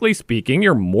statistically speaking,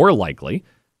 you're more likely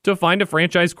to find a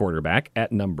franchise quarterback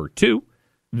at number 2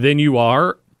 than you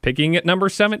are picking at number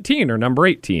 17 or number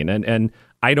 18. And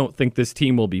I don't think this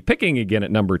team will be picking again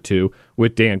at number 2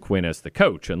 with Dan Quinn as the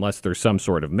coach, unless there's some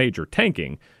sort of major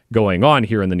tanking going on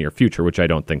here in the near future, which I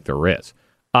don't think there is.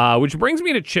 Which brings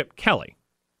me to Chip Kelly.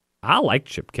 I like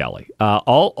Chip Kelly.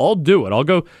 I'll do it. I'll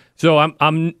go. So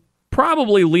I'm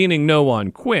probably leaning no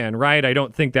on Quinn, right? I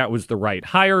don't think that was the right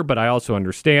hire, but I also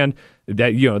understand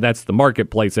that's the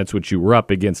marketplace. That's what you were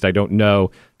up against. I don't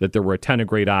know that there were a ton of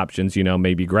great options,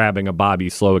 maybe grabbing a Bobby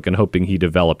Slowick and hoping he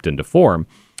developed into form.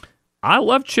 I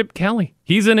love Chip Kelly.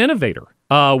 He's an innovator.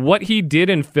 What he did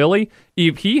in Philly,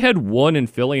 if he had won in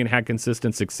Philly and had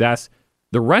consistent success,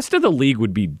 the rest of the league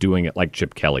would be doing it like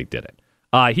Chip Kelly did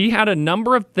it. He had a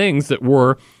number of things that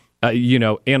were,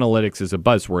 analytics is a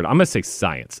buzzword. I'm going to say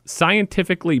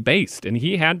scientifically based. And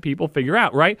he had people figure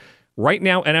out, right? Right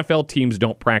now, NFL teams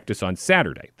don't practice on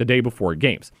Saturday, the day before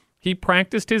games. He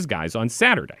practiced his guys on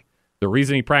Saturday. The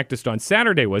reason he practiced on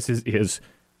Saturday was his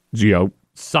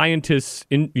scientists,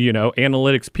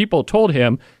 analytics people told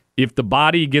him if the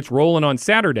body gets rolling on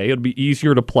Saturday, it'll be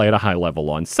easier to play at a high level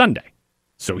on Sunday.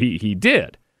 So he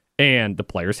did. And the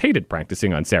players hated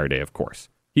practicing on Saturday, of course.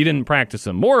 He didn't practice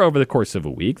them more over the course of a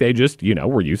week. They just,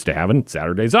 were used to having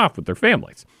Saturdays off with their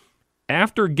families.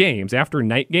 After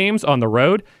night games on the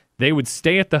road, they would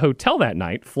stay at the hotel that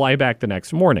night, fly back the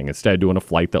next morning instead of doing a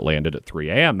flight that landed at 3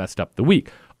 a.m., messed up the week.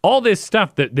 All this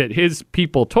stuff that his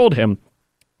people told him,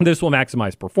 this will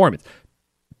maximize performance.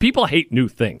 People hate new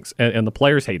things, and the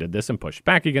players hated this and pushed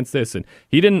back against this, and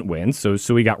he didn't win, so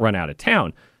he got run out of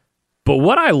town. But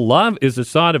what I love is the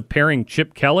thought of pairing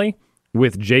Chip Kelly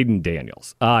with Jaden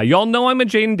Daniels. Y'all know I'm a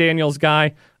Jaden Daniels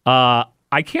guy.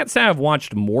 I can't say I've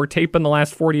watched more tape in the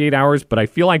last 48 hours, but I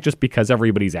feel like just because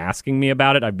everybody's asking me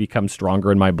about it, I've become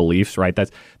stronger in my beliefs, right?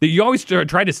 You always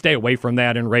try to stay away from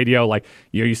that in radio. Like,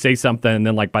 you say something, and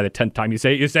then like by the 10th time you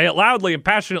say it loudly and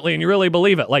passionately, and you really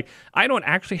believe it. Like, I don't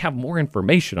actually have more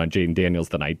information on Jaden Daniels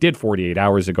than I did 48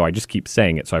 hours ago. I just keep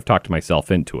saying it, so I've talked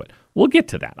myself into it. We'll get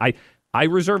to that. I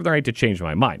reserve the right to change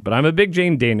my mind, but I'm a big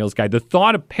Jaden Daniels guy. The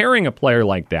thought of pairing a player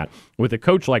like that with a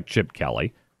coach like Chip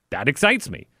Kelly, that excites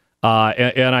me.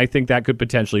 And I think that could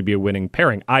potentially be a winning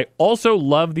pairing. I also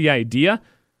love the idea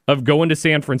of going to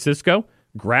San Francisco,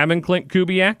 grabbing Clint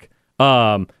Kubiak,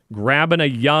 grabbing a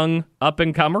young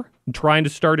up-and-comer, trying to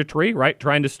start a tree, right?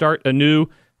 Trying to start a new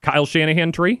Kyle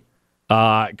Shanahan tree,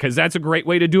 because that's a great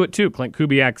way to do it too. Clint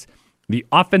Kubiak's the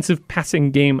offensive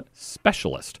passing game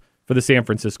specialist for the San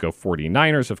Francisco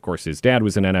 49ers. Of course, his dad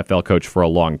was an NFL coach for a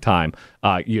long time.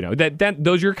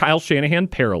 Those are your Kyle Shanahan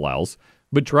parallels,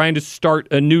 but trying to start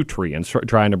a new tree and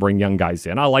trying to bring young guys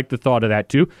in. I like the thought of that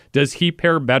too. Does he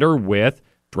pair better with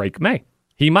Drake May?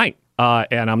 He might.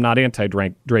 And I'm not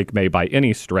anti-Drake May by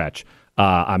any stretch.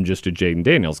 I'm just a Jaden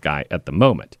Daniels guy at the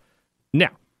moment.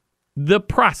 Now, the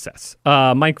process.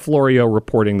 Mike Florio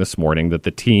reporting this morning that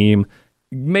the team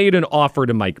made an offer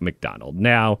to Mike Macdonald.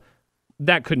 Now,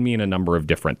 that could mean a number of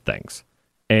different things.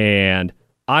 And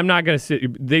I'm not going to say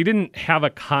they didn't have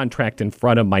a contract in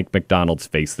front of Mike Macdonald's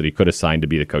face that he could have signed to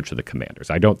be the coach of the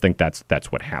Commanders. I don't think that's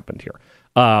what happened here.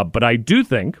 But I do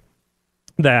think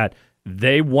that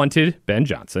they wanted Ben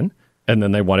Johnson, and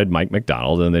then they wanted Mike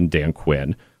Macdonald, and then Dan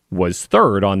Quinn was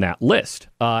third on that list.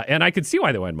 And I could see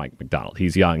why they wanted Mike Macdonald.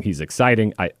 He's young. He's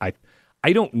exciting. I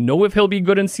don't know if he'll be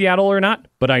good in Seattle or not,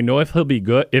 but I know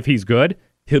if he's good,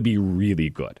 he'll be really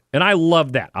good. And I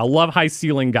love that. I love high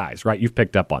ceiling guys, right? You've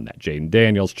picked up on that. Jaden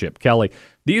Daniels, Chip Kelly.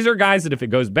 These are guys that if it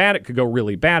goes bad, it could go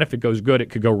really bad. If it goes good, it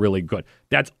could go really good.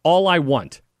 That's all I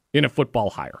want in a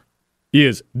football hire,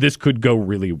 is this could go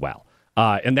really well.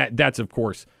 And that's, of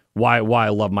course, why I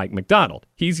love Mike Macdonald.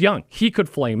 He's young. He could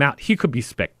flame out. He could be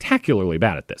spectacularly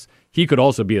bad at this. He could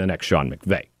also be the next Sean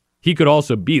McVay. He could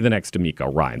also be the next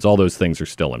D'Amico Ryans. All those things are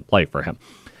still in play for him.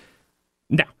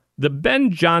 Now, the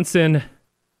Ben Johnson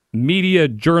media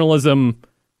journalism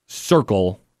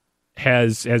circle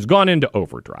has gone into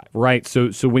overdrive, right?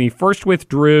 So when he first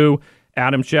withdrew,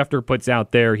 Adam Schefter puts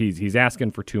out there he's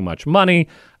asking for too much money.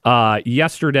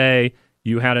 Yesterday,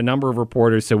 you had a number of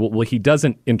reporters say, well, he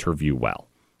doesn't interview well,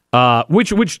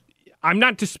 which I'm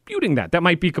not disputing that. That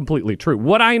might be completely true.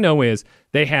 What I know is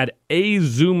they had a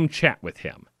Zoom chat with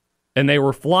him, and they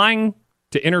were flying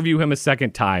to interview him a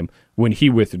second time when he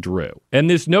withdrew. And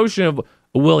this notion of,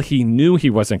 well, he knew he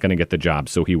wasn't going to get the job,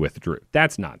 so he withdrew.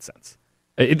 That's nonsense.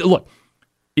 That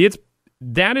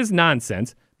is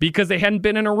nonsense because they hadn't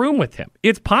been in a room with him.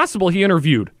 It's possible he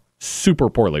interviewed super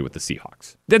poorly with the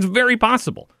Seahawks. That's very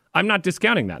possible. I'm not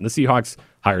discounting that. And the Seahawks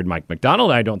hired Mike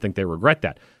Macdonald. I don't think they regret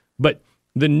that. But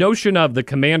the notion of the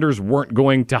Commanders weren't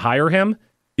going to hire him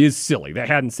is silly. They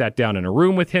hadn't sat down in a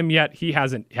room with him yet. He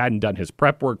hadn't done his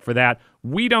prep work for that.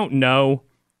 We don't know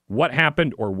what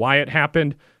happened or why it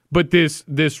happened. But this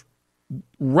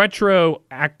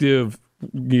retroactive,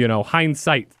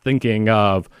 hindsight thinking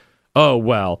of, oh,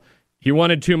 well, he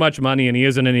wanted too much money and he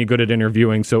isn't any good at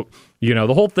interviewing. So,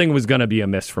 the whole thing was going to be a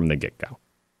miss from the get-go.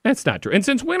 That's not true. And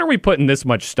since when are we putting this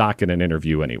much stock in an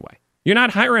interview anyway? You're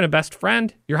not hiring a best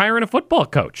friend. You're hiring a football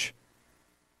coach.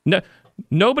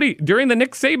 Nobody, during the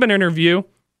Nick Saban interview,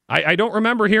 I don't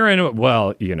remember hearing,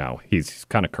 well, he's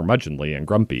kind of curmudgeonly and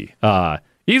grumpy.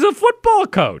 He's a football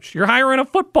coach. You're hiring a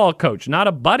football coach, not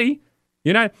a buddy.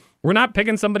 We're not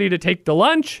picking somebody to take the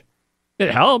lunch.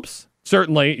 It helps.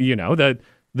 Certainly,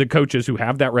 the coaches who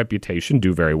have that reputation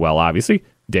do very well, obviously.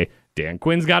 Dan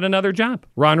Quinn's got another job.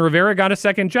 Ron Rivera got a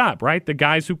second job, right? The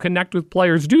guys who connect with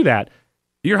players do that.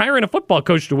 You're hiring a football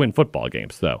coach to win football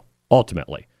games, though,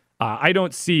 ultimately. I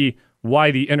don't see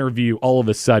why the interview all of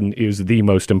a sudden is the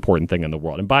most important thing in the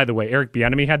world. And by the way, Eric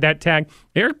Bieniemy had that tag.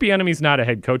 Eric Bieniemy's not a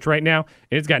head coach right now,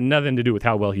 and it's got nothing to do with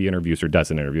how well he interviews or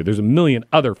doesn't interview. There's a million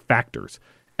other factors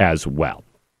as well.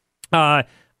 I'm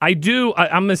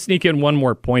going to sneak in one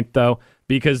more point, though,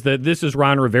 because this is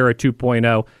Ron Rivera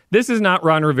 2.0. This is not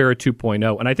Ron Rivera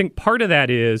 2.0, and I think part of that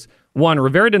is, one,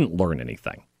 Rivera didn't learn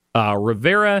anything.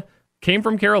 Rivera came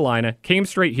from Carolina, came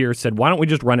straight here, said, why don't we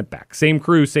just run it back? Same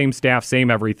crew, same staff,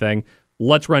 same everything.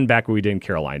 Let's run back what we did in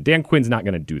Carolina. Dan Quinn's not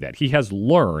going to do that. He has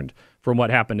learned from what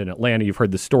happened in Atlanta. You've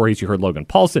heard the stories. You heard Logan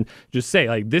Paulson just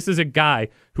say, this is a guy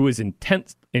who has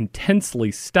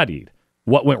intensely studied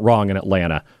what went wrong in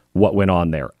Atlanta, what went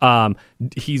on there.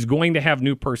 He's going to have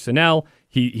new personnel.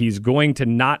 He's going to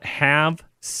not have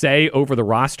say over the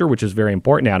roster, which is very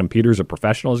important. Adam Peters, a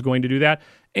professional, is going to do that.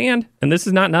 And this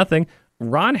is not nothing,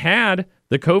 Ron had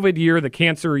the COVID year, the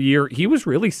cancer year. He was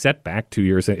really set back 2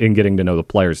 years in getting to know the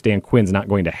players. Dan Quinn's not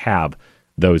going to have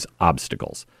those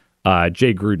obstacles.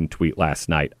 Jay Gruden tweet last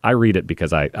night. I read it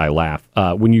because I laugh.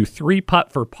 When you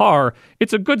 3-putt for par,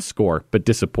 it's a good score, but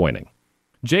disappointing.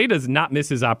 Jay does not miss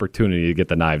his opportunity to get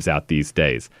the knives out these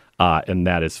days, and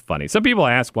that is funny. Some people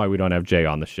ask why we don't have Jay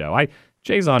on the show.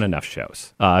 Jay's on enough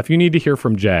shows. If you need to hear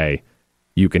from Jay,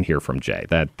 you can hear from Jay.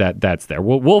 That's there.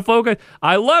 We'll focus.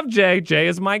 I love Jay. Jay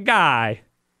is my guy.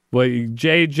 Well,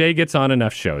 Jay gets on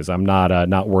enough shows. I'm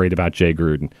not worried about Jay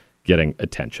Gruden getting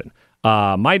attention.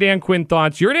 My Dan Quinn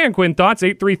thoughts, your Dan Quinn thoughts,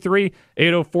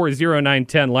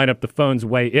 833-804-0910. Line up the phones,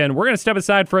 weigh in. We're going to step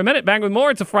aside for a minute. Back with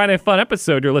more. It's a Friday Fun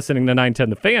episode. You're listening to 910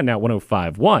 The Fan, now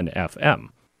 105.1 FM.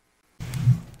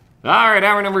 All right,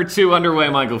 hour number 2 underway.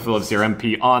 Michael Phillips here,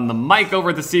 MP on the mic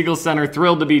over at the Siegel Center.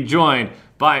 Thrilled to be joined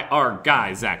by our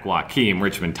guy, Zach Joachim,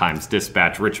 Richmond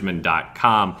Times-Dispatch,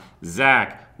 richmond.com.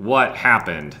 Zach, what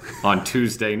happened on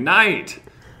Tuesday night?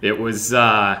 It was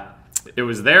there,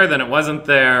 then it wasn't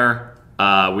there.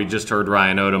 We just heard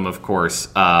Ryan Odom, of course.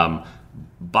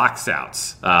 Box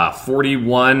outs.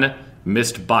 41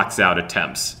 missed box out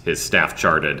attempts his staff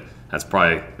charted. That's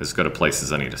probably as good a place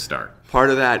as any to start. Part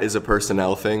of that is a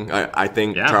personnel thing. I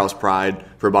think Charles Pride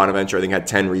for Bonaventure, I think, had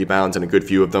 10 rebounds, and a good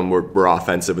few of them were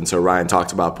offensive. And so Ryan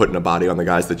talked about putting a body on the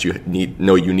guys that you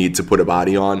need to put a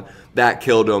body on. That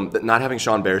killed him. Not having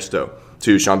Sean Bairstow,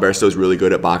 too. Sean Bairstow is really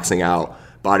good at boxing out,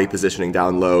 body positioning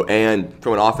down low. And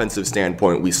from an offensive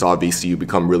standpoint, we saw VCU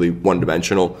become really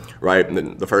one-dimensional, right?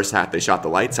 And the first half, they shot the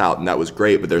lights out, and that was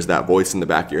great, but there's that voice in the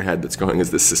back of your head that's going,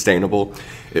 is this sustainable?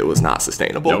 It was not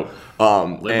sustainable. Nope.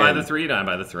 Live by the 3, die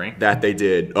by the 3. That they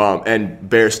did. And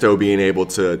Bairstow being able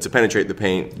to penetrate the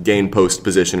paint, gain post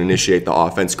position, initiate the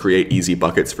offense, create easy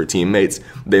buckets for teammates.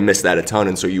 They missed that a ton,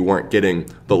 and so you weren't getting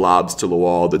the lobs to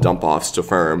Lawal, the dump-offs to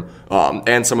Firm,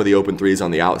 and some of the open threes on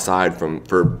the outside for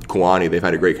Kawani. They've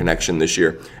had a great connection this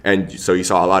year. And so you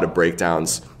saw a lot of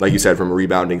breakdowns, like you said, from a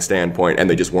rebounding standpoint, and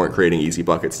they just weren't creating easy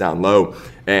buckets down low.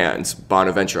 And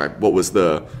Bonaventure, what was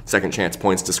the second chance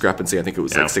points discrepancy? I think it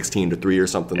was like 16-3 or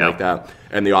something like that.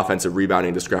 And the offensive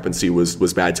rebounding discrepancy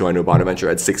was bad too. I know Bonaventure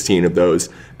had 16 of those.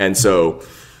 And so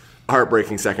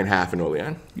heartbreaking second half in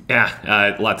Olean.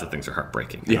 Yeah, lots of things are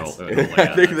heartbreaking. Yes.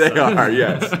 I think they are,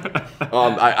 yes.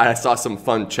 I saw some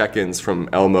fun check-ins from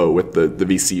Elmo with the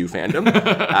VCU fandom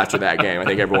after that game. I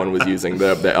think everyone was using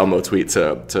the Elmo tweet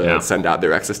to send out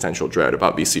their existential dread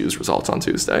about VCU's results on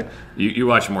Tuesday. You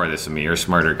watch more of this than me. You're a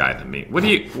smarter guy than me. What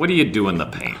do you do in the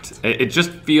paint? It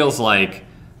just feels like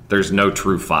there's no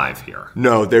true 5 here.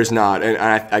 No, there's not. And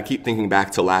I keep thinking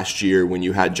back to last year when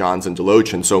you had Johns and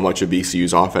Deloach, and so much of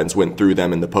VCU's offense went through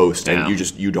them in the post, and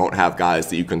you don't have guys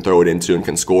that you can throw it into and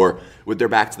can score. With their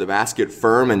back to the basket,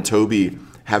 Firm and Toby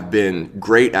have been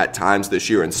great at times this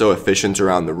year and so efficient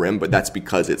around the rim, but that's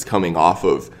because it's coming off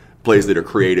of plays that are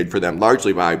created for them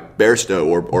largely by Bairstow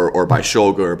or by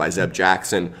Shulga or by Zeb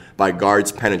Jackson, by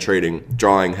guards penetrating,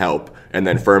 drawing help, and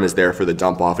then Firm is there for the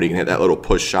dump off, and he can hit that little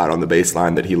push shot on the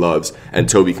baseline that he loves, and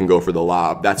Toby can go for the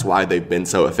lob. That's why they've been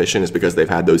so efficient, is because they've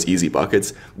had those easy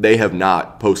buckets. They have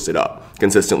not posted up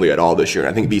consistently at all this year.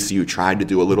 And I think VCU tried to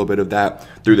do a little bit of that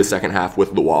through the second half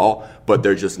with Lawal, but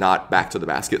they're just not back to the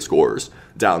basket scorers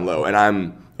down low. And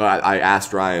I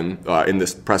asked Ryan in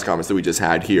this press conference that we just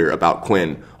had here about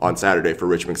Quinn on Saturday for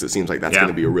Richmond, because it seems like that's going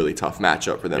to be a really tough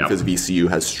matchup for them, because VCU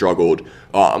has struggled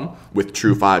with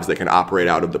true fives that can operate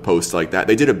out of the post like that.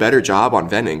 They did a better job on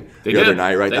Venning other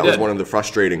night, right? That was one of the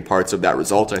frustrating parts of that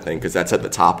result, I think, because that's at the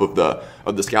top of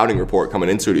the scouting report coming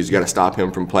into it. Is you got to stop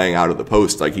him from playing out of the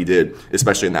post like he did,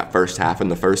 especially in that first half in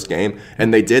the first game.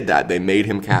 And they did that. They made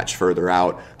him catch further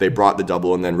out. They brought the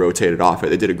double and then rotated off it.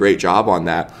 They did a great job on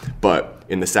that, but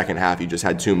in the second half, you just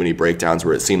had too many breakdowns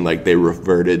where it seemed like they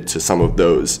reverted to some of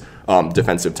those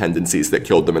defensive tendencies that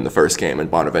killed them in the first game, and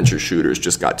Bonaventure's shooters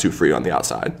just got too free on the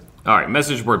outside. All right,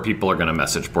 message board people are going to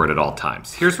message board at all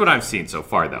times. Here's what I've seen so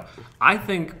far, though. I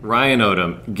think Ryan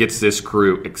Odom gets this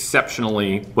crew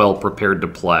exceptionally well prepared to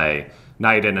play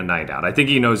night in and night out. I think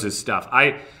he knows his stuff.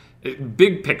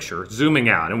 Big picture, zooming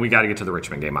out, and we got to get to the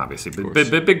Richmond game, obviously,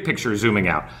 but big picture, zooming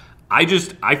out. I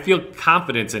feel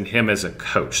confidence in him as a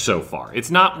coach so far. It's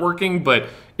not working, but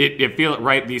it feels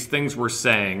right. These things we're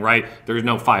saying, right? There's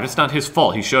no five. It's not his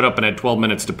fault. He showed up and had 12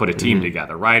 minutes to put a team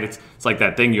together, right? It's like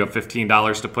that thing. You have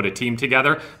 $15 to put a team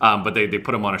together, but they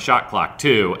put him on a shot clock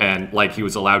too, and like he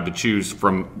was allowed to choose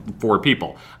from 4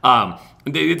 people.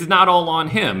 It's not all on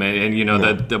him,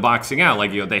 and the boxing out.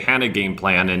 Like they had a game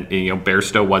plan, and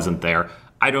Bairstow wasn't there.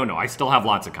 I don't know. I still have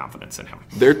lots of confidence in him.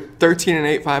 They're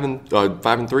 13-8,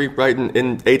 5-3, right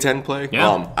in A10 play.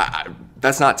 Yeah.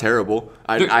 That's not terrible.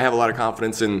 I have a lot of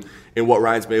confidence in what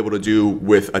Ryan's been able to do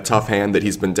with a tough hand that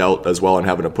he's been dealt as well, and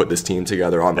having to put this team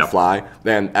together on the fly.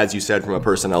 And as you said, from a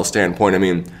personnel standpoint, I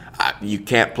mean, you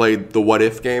can't play the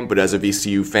what-if game, but as a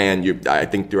VCU fan, I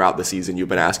think throughout the season you've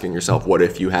been asking yourself, what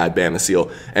if you had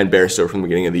Bamasil and Bairstow from the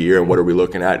beginning of the year, and what are we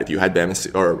looking at? If you had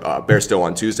Bairstow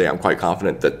on Tuesday, I'm quite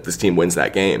confident that this team wins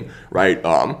that game, right?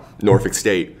 Norfolk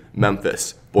State,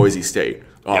 Memphis, Boise State,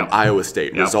 Iowa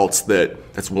State, results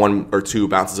that's 1 or 2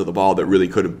 bounces of the ball that really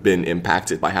could have been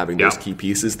impacted by having those key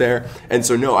pieces there. And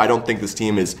so, no, I don't think this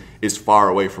team is far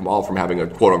away from having a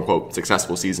quote-unquote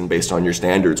successful season based on your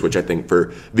standards, which I think for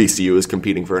VCU is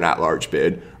competing for an at-large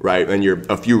bid, right? And you're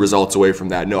a few results away from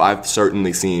that. No, I've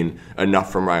certainly seen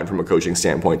enough from Ryan from a coaching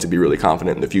standpoint to be really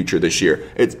confident in the future this year.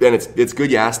 It's good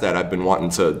you asked that. I've been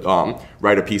wanting to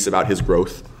write a piece about his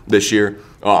growth this year,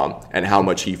 and how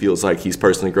much he feels like he's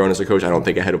personally grown as a coach. I don't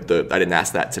think I didn't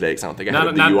ask that today, because I don't think ahead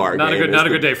of the UR game. Not a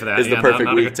good day for that. Is the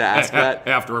perfect week to ask that.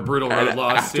 After a brutal road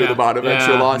loss. After the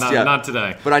Bonaventure loss. Not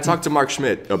today. But I talked to Mark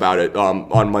Schmidt about it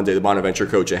on Monday, the Bonaventure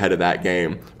coach, ahead of that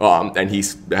game, and he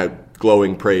had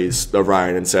glowing praise of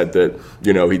Ryan and said that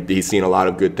he's seen a lot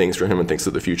of good things from him and thinks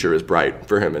that the future is bright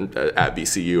for him at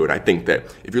VCU. And I think that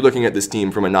if you're looking at this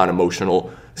team from a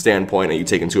non-emotional standpoint and you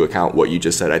take into account what you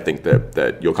just said, I think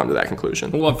that you'll come to that conclusion.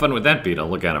 Well, what fun would that be to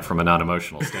look at it from a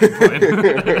non-emotional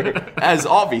standpoint? As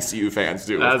all VCU fans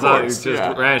do, of course.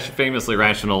 Famously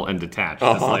rational and detached,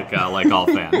 just like all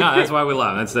fans. No, that's why we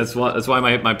love him. That's why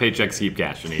my paychecks keep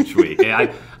cashing each week.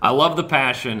 I love the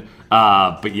passion,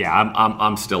 but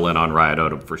I'm still in on Ryan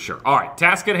Odom for sure. All right,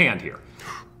 task at hand here.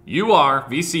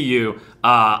 VCU.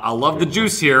 I love the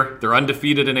juice here. They're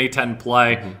undefeated in A10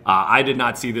 play. I did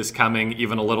not see this coming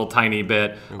even a little tiny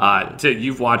bit.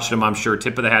 You've watched him, I'm sure.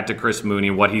 Tip of the hat to Chris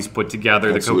Mooney, what he's put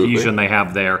together, Absolutely. The cohesion they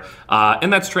have there.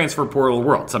 And that's transfer portal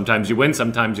world. Sometimes you win,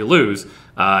 sometimes you lose.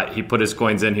 He put his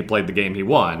coins in. He played the game he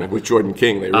won. With Jordan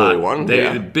King, they really won.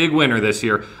 They're the big winner this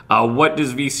year. What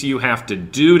does VCU have to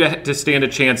do to stand a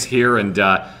chance here? And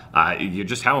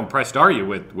how impressed are you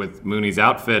with Mooney's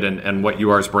outfit and what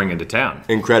UR's bringing to town?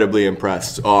 Incredibly impressed.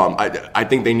 I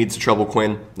think they need to trouble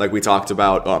Quinn, like we talked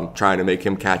about, trying to make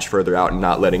him catch further out and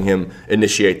not letting him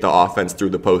initiate the offense through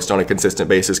the post on a consistent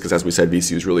basis, because as we said,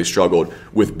 VCU's really struggled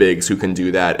with bigs who can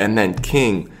do that. And then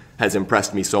King has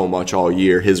impressed me so much all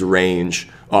year, his range,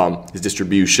 his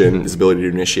distribution, his ability to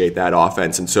initiate that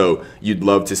offense. And so you'd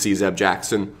love to see Zeb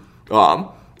Jackson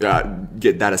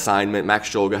get that assignment. Max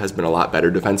Jolga has been a lot better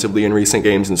defensively in recent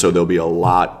games, and so there'll be a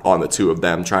lot on the two of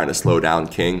them trying to slow down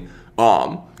King.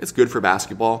 It's good for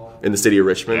basketball in the city of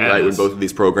Richmond, right? When both of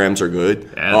these programs are good.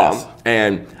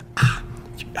 And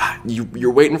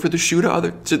you're waiting for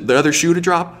the other shoe to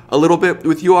drop a little bit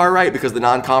with UR, right? Because the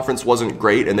non-conference wasn't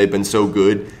great, and they've been so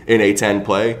good in A10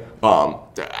 play.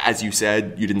 As you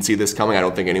said, you didn't see this coming. I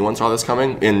don't think anyone saw this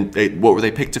coming. What were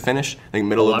they picked to finish? I think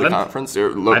middle 11th? Of the conference.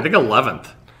 I think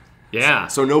 11th. Yeah.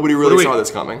 So nobody really saw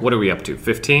this coming. What are we up to?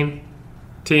 15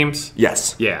 teams?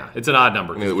 Yes. Yeah, it's an odd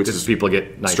number, which is people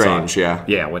get nights strange. off.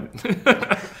 Yeah. When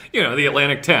the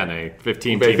Atlantic 10, a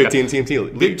 15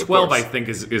 team. Big 12, I think,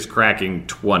 is cracking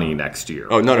 20 next year.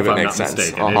 Oh, none of it makes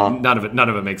sense. None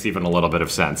of it makes even a little bit of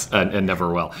sense, and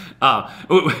never will.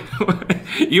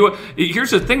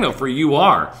 Here's the thing, though, for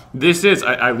UR. This is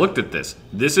I looked at this.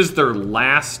 This is their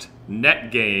last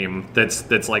net game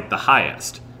that's like the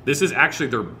highest. this is actually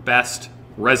their best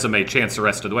resume chance the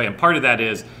rest of the way. And part of that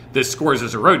is this scores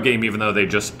as a road game, even though they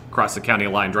just cross the county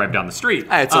line, drive down the street.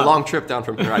 Hey, it's a long trip down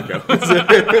from Henrico.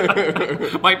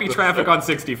 Might be traffic on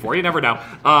 64. You never know.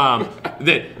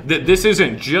 This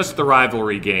isn't just the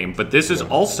rivalry game, but this is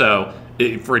also,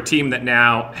 for a team that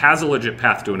now has a legit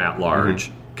path to an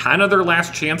at-large, kind of their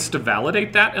last chance to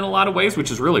validate that in a lot of ways,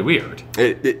 which is really weird.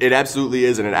 It absolutely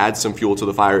is, and it adds some fuel to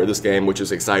the fire of this game, which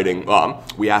is exciting.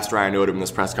 We asked Ryan Odom in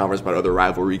this press conference about other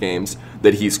rivalry games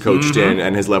that he's coached in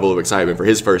and his level of excitement for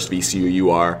his first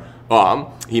VCU-UR.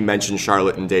 He mentioned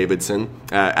Charlotte and Davidson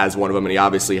as one of them, and he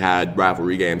obviously had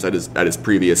rivalry games at his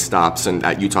previous stops and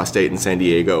at Utah State and San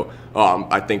Diego.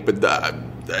 I think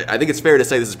it's fair to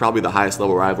say this is probably the highest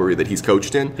level rivalry that he's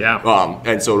coached in. Yeah.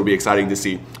 And so it'll be exciting to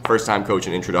see first time coach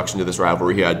and introduction to this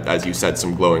rivalry. He had, as you said,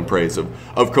 some glowing praise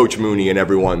of Coach Mooney, and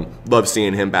everyone loves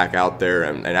seeing him back out there.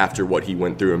 And after what he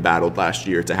went through and battled last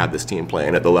year, to have this team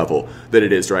playing at the level that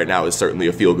it is right now is certainly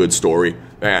a feel good story.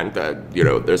 And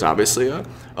there's obviously a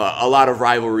lot of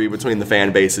rivalry between the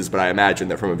fan bases, but I imagine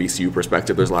that from a VCU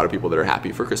perspective, there's a lot of people that are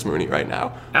happy for Chris Mooney right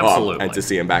now. Absolutely. And to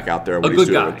see him back out there and what he's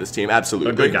doing with this team.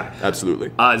 Absolutely. A good guy.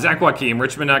 Absolutely. Zach Joachim,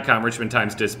 Richmond.com, Richmond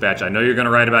Times-Dispatch. I know you're going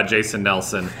to write about Jason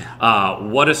Nelson.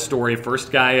 What a story.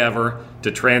 First guy ever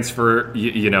to transfer,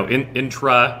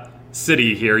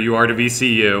 intra-city here, UR to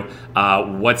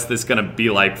VCU. What's this going to be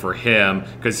like for him?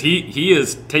 Because he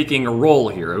is taking a role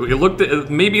here.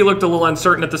 Maybe he looked a little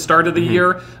uncertain at the start of the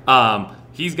year.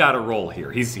 He's got a role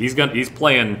here. He's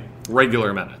playing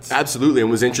regular minutes. Absolutely, and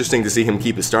it was interesting to see him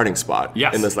keep his starting spot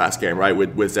in this last game, right?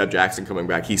 With Zeb Jackson coming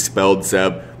back. He spelled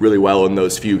Zeb really well in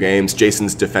those few games.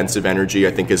 Jason's defensive energy,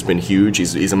 I think, has been huge.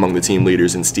 He's among the team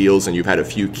leaders in steals, and you've had a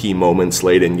few key moments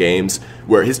late in games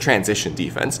where his transition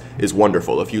defense is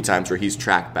wonderful. A few times where he's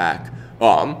tracked back,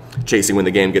 chasing when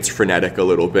the game gets frenetic a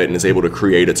little bit and is able to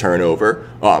create a turnover.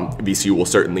 VCU will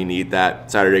certainly need that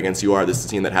Saturday against UR. This is a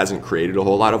team that hasn't created a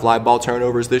whole lot of live ball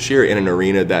turnovers this year in an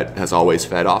arena that has always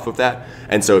fed off of that.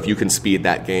 And so if you can speed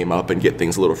that game up and get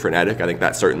things a little frenetic, I think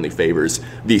that certainly favors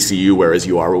VCU, whereas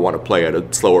UR will want to play at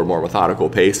a slower, more methodical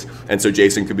pace. And so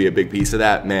Jason could be a big piece of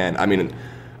that. Man, I mean,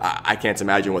 I can't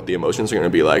imagine what the emotions are going to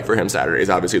be like for him Saturday.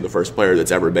 He's obviously the first player that's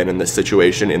ever been in this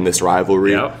situation, in this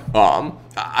rivalry. Yep.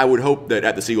 I would hope that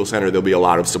at the Siegel Center there'll be a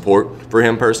lot of support for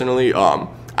him personally.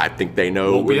 I think they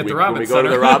know when we go to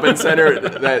the Robins Center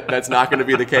that's not going to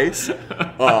be the case.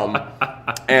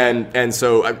 And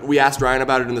so we asked Ryan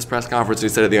about it in this press conference. He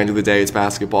said at the end of the day, it's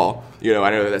basketball. I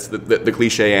know that's the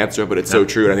cliche answer, but it's so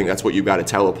true. And I think that's what you've got to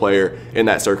tell a player in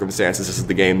that circumstance. This is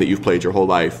the game that you've played your whole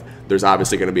life. There's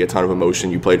obviously going to be a ton of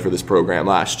emotion. You played for this program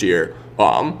last year.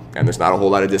 And there's not a whole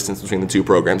lot of distance between the two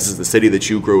programs. This is the city that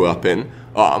you grew up in.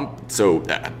 So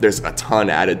there's a ton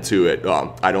added to it.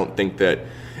 I don't think that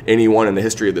anyone in the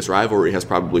history of this rivalry has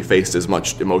probably faced as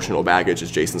much emotional baggage as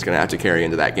Jason's going to have to carry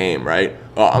into that game, right?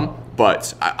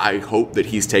 But I hope that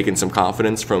he's taken some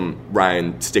confidence from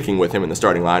Ryan sticking with him in the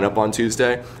starting lineup on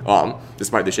Tuesday,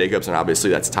 despite the shakeups, and obviously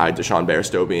that's tied to Sean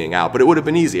Bairstow being out. But it would have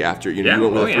been easy after you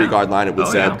went with a three-guard lineup with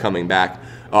Zeb coming back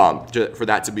for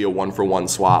that to be a one-for-one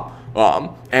swap.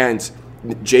 And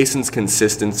Jason's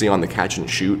consistency on the catch and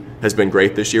shoot has been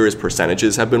great this year. His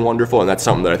percentages have been wonderful, and that's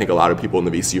something that I think a lot of people in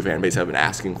the VCU fan base have been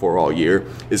asking for all year,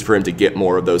 is for him to get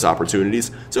more of those opportunities.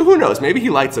 So who knows? Maybe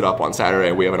he lights it up on Saturday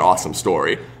and we have an awesome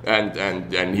story,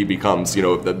 and he becomes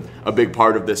a big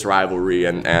part of this rivalry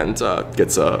and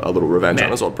gets a little revenge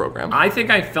on his old program. I think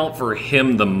I felt for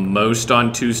him the most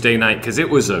on Tuesday night because it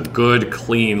was a good,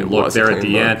 clean look there at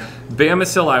the end.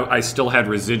 Bamasil, I still had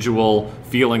residual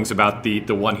feelings about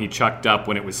the one he chucked up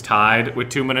when it was tied with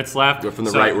 2 minutes left. From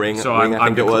the right ring, I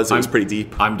think it was pretty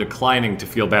deep. I'm declining to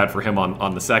feel bad for him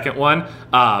on the second one.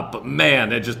 But man,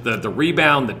 the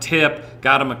rebound, the tip,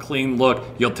 got him a clean look.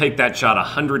 You'll take that shot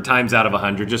 100 times out of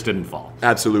 100, just didn't fall.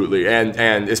 Absolutely,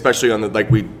 and especially on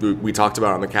the we talked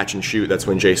about on the catch and shoot, that's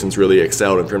when Jason's really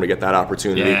excelled, and for him to get that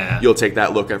opportunity, you'll take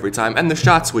that look every time. And the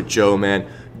shots with Joe, man.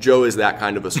 Joe is that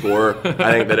kind of a scorer.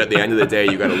 I think that at the end of the day,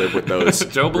 you got to live with those.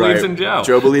 Joe believes in Joe.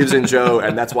 Joe believes in Joe,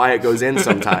 and that's why it goes in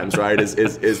sometimes, right?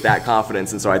 Is that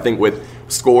confidence? And so I think with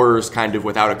scorers kind of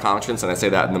without a conscience, and I say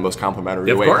that in the most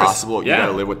complimentary way possible, you got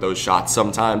to live with those shots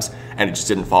sometimes, and it just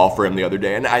didn't fall for him the other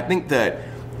day. And I think that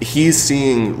he's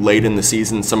seeing late in the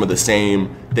season some of the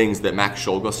same things that Max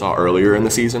Scholga saw earlier in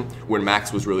the season when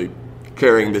Max was really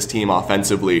carrying this team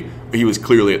offensively. He was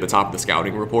clearly at the top of the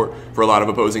scouting report for a lot of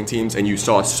opposing teams, and you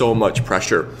saw so much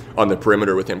pressure on the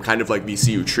perimeter with him, kind of like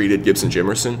VCU treated Gibson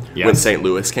Jimerson when St.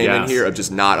 Louis came in here, of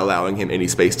just not allowing him any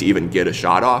space to even get a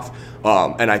shot off.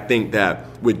 And I think that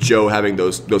with Joe having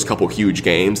those couple huge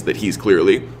games, that he's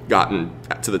clearly gotten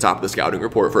to the top of the scouting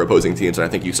report for opposing teams. And I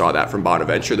think you saw that from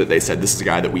Bonaventure, that they said this is a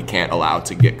guy that we can't allow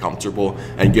to get comfortable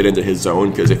and get into his zone,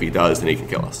 because if he does, then he can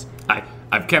kill us.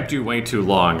 I've kept you way too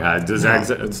long.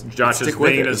 Josh's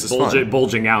vein is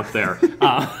bulging out there.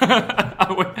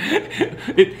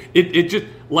 It just,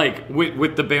 like,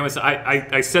 with the Bama,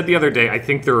 I said the other day, I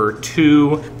think there are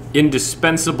two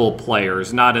indispensable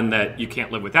players, not in that you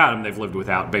can't live without them. They've lived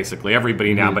without basically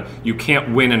everybody now, but you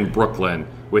can't win in Brooklyn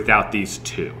without these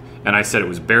two. And I said it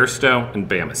was Bairstow and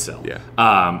Bamasil. Yeah.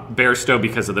 Bairstow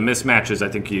because of the mismatches. I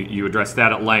think you addressed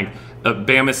that at length.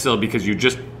 Bamasil because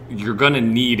you're going to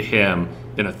need him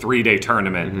in a 3-day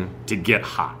tournament to get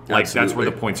hot. Like, absolutely. That's where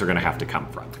the points are going to have to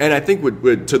come from. And I think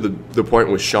to the point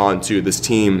with Sean, too, this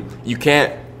team, you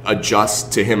can't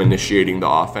adjust to him initiating the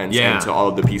offense and to all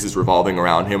of the pieces revolving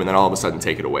around him and then all of a sudden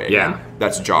take it away again.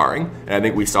 That's jarring. And I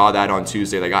think we saw that on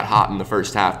Tuesday. They got hot in the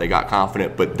first half. They got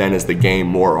confident. But then as the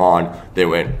game wore on, they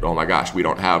went, oh, my gosh, we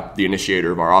don't have the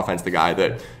initiator of our offense, the guy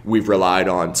that we've relied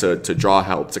on to draw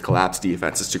help, to collapse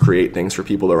defenses, to create things for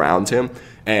people around him.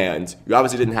 And you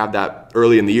obviously didn't have that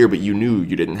early in the year, but you knew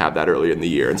you didn't have that early in the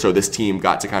year. And so this team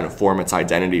got to kind of form its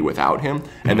identity without him.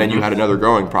 And then you had another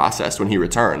growing process when he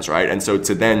returns, right? And so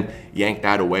to then yank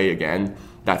that away again,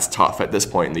 that's tough at this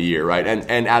point in the year, right?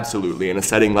 And absolutely, in a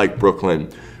setting like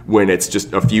Brooklyn, when it's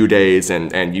just a few days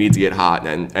and you need to get hot,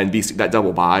 and BC, that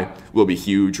double bye will be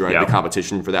huge, right? The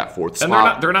competition for that fourth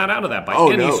spot. And they're not out of that by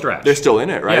any stretch. They're still in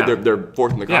it, right? They're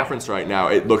fourth in the conference right now.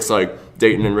 It looks like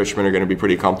Dayton and Richmond are going to be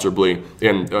pretty comfortably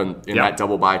in that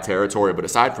double bye territory. But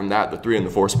aside from that, the 3 and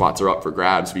the 4 spots are up for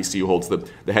grabs. VCU holds the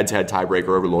head-to-head tiebreaker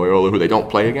over Loyola, who they don't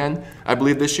play again, I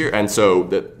believe, this year. And so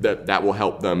that will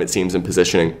help them, it seems, in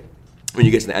positioning when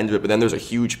you get to the end of it. But then there's a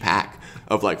huge pack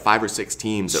of like 5 or 6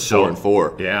 teams at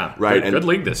 4-4. Yeah, right. Good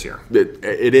league this year.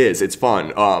 It is. It's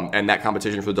fun. And that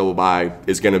competition for the double bye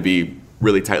is going to be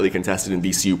really tightly contested, and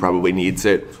VCU probably needs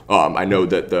it. I know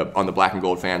that on the Black and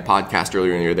Gold Fan podcast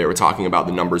earlier in the year, they were talking about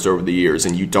the numbers over the years,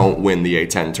 and you don't win the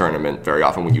A10 tournament very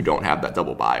often when you don't have that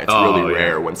double bye. It's really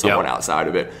rare when someone outside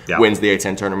of it wins the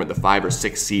A10 tournament. The 5 or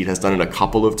 6 seed has done it a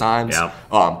couple of times,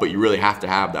 but you really have to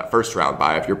have that first round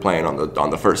bye. If you're playing on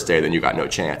the first day, then you got no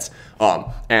chance.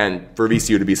 And for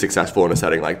VCU to be successful in a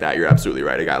setting like that, you're absolutely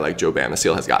right. A guy like Joe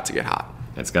Bamasil has got to get hot.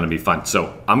 It's going to be fun.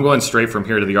 So I'm going straight from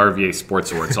here to the RVA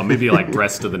Sports Awards. So I'll maybe like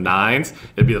dressed to the nines.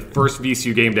 It'd be the first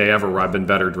VCU game day ever where I've been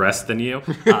better dressed than you.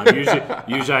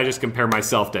 Usually I just compare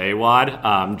myself to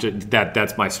AWOD.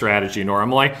 That's my strategy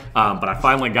normally. But I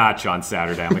finally got you on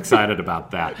Saturday. I'm excited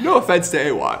about that. No offense to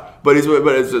AWOD, but it's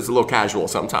a little casual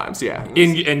sometimes. Yeah.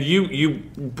 And you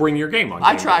bring your game on.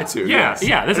 I try to. Yes.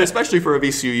 Yeah. Especially for a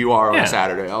VCU-UR on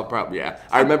Saturday. I'll probably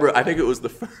I remember. I think it was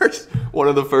one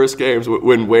of the first games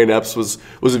when Wayne Epps was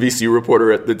a VCU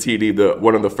reporter at the TD.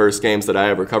 One of the first games that I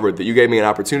ever covered that you gave me an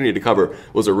opportunity to cover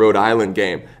was a Rhode Island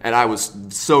game, and I was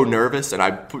so nervous, and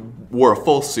I wore a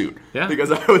full suit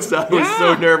because I was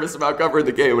so nervous about covering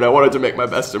the game, and I wanted to make my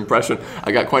best impression.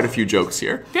 I got quite a few jokes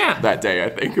here that day, I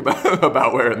think,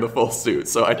 about wearing the full suit,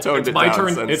 so I toned it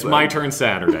down. It's my turn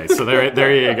Saturday, so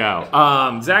there you go.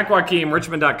 Zach Joachim,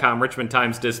 Richmond.com, Richmond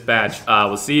Times Dispatch.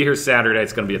 We'll see you here Saturday.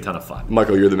 It's going to be a ton of fun.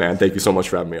 Michael, you're the man. Thank you so much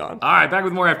for having me on. All right, back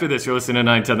with more after this. You're listening to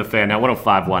 910 The Fan, now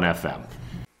 105.1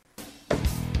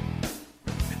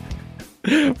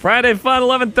 FM. Friday Fun,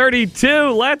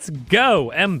 11:32. Let's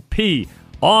go, MP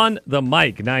on the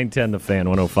mic. 910 The Fan,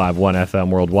 105.1 FM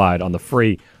worldwide on the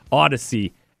free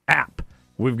Odyssey app.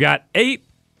 We've got 8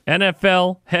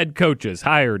 NFL head coaches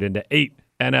hired into 8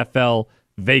 NFL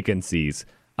vacancies.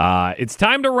 It's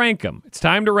time to rank them. It's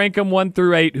time to rank them 1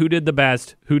 through 8. Who did the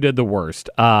best? Who did the worst?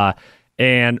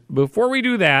 And before we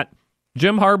do that,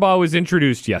 Jim Harbaugh was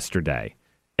introduced yesterday.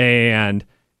 And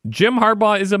Jim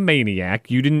Harbaugh is a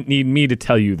maniac. You didn't need me to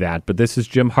tell you that, but this is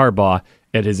Jim Harbaugh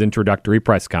at his introductory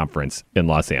press conference in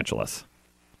Los Angeles.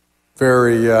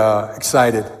 Very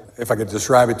excited. If I could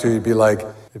describe it to you,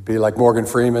 it'd be like Morgan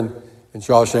Freeman in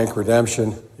Shawshank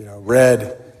Redemption.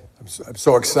 Red. I'm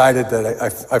so excited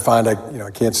that I find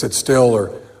I can't sit still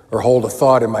or hold a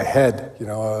thought in my head.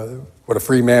 What a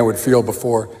free man would feel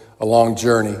before a long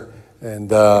journey,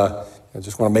 and I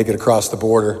just want to make it across the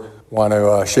border. Want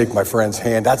to shake my friend's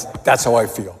hand. That's how I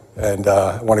feel, and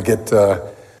I want to get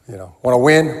want to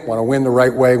win the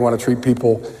right way. Want to treat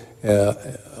people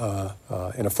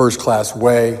in a first-class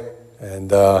way,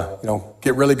 and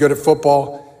get really good at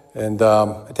football. and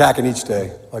attacking each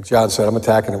day. Like John said, I'm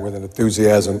attacking it with an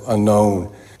enthusiasm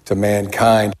unknown to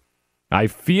mankind. I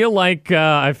feel like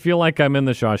I'm in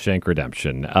the Shawshank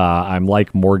Redemption. I'm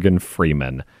like Morgan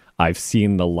Freeman. I've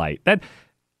seen the light. That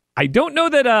I don't know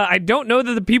that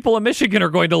the people of Michigan are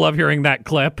going to love hearing that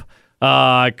clip,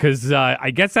 because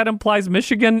I guess that implies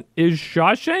Michigan is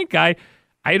Shawshank.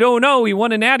 I don't know. He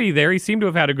won a natty there. He seemed to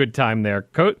have had a good time there.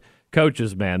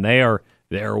 Coaches, man,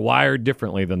 they're wired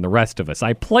differently than the rest of us.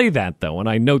 I play that though, and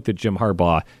I note that Jim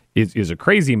Harbaugh is a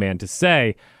crazy man to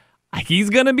say. He's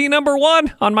going to be number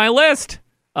one on my list.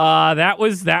 That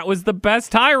was the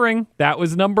best hiring. That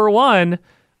was number one.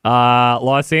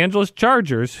 Los Angeles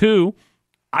Chargers, who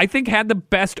I think had the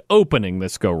best opening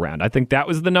this go round. I think that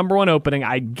was the number one opening.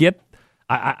 I get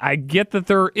that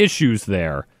there are issues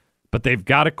there, but they've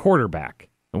got a quarterback.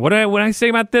 And what I say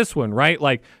about this one, right?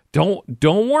 Like, don't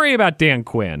worry about Dan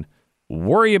Quinn.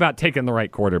 Worry about taking the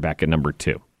right quarterback at number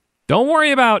 2. Don't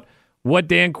worry about what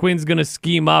Dan Quinn's going to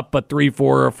scheme up, a 3-4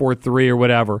 or 4-3 or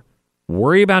whatever.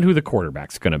 Worry about who the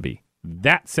quarterback's going to be.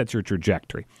 That sets your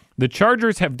trajectory. The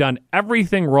Chargers have done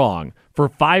everything wrong for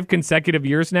 5 consecutive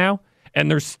years now,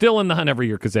 and they're still in the hunt every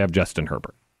year because they have Justin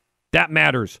Herbert. That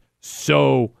matters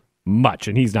so much,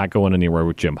 and he's not going anywhere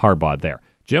with Jim Harbaugh there.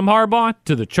 Jim Harbaugh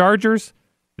to the Chargers,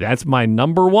 that's my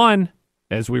number one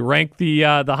as we rank the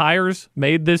hires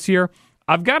made this year.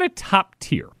 I've got a top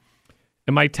tier.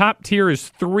 And my top tier is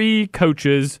 3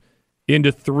 coaches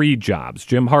into 3 jobs.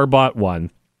 Jim Harbaugh at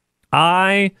 1.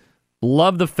 I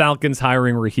love the Falcons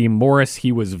hiring Raheem Morris.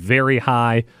 He was very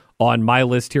high on my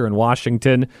list here in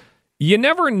Washington. You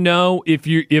never know if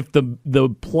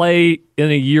the play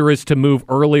in a year is to move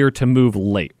early or to move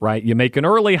late, right? You make an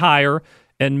early hire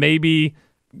and maybe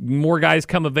more guys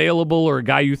come available, or a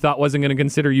guy you thought wasn't going to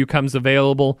consider you comes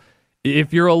available.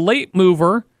 If you're a late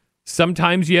mover,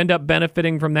 sometimes you end up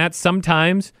benefiting from that.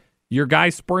 Sometimes your guy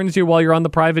spurns you while you're on the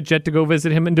private jet to go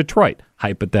visit him in Detroit.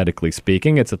 Hypothetically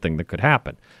speaking, it's a thing that could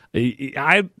happen.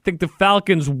 I think the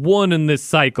Falcons won in this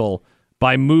cycle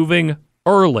by moving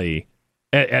early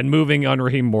and moving on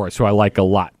Raheem Morris, who I like a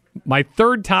lot. My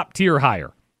third top tier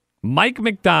hire, Mike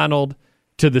Macdonald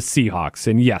to the Seahawks.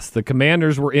 And yes, the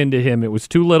Commanders were into him. It was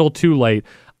too little, too late.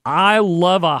 I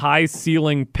love a high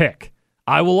ceiling pick.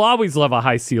 I will always love a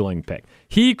high ceiling pick.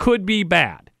 He could be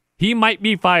bad. He might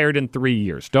be fired in 3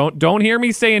 years. Don't hear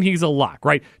me saying he's a lock,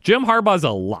 right? Jim Harbaugh's a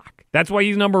lock. That's why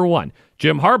he's number one.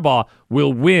 Jim Harbaugh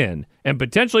will win and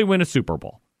potentially win a Super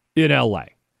Bowl in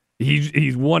L.A.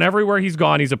 He's won everywhere he's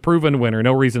gone. He's a proven winner.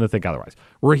 No reason to think otherwise.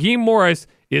 Raheem Morris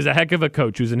is a heck of a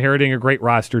coach who's inheriting a great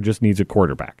roster, just needs a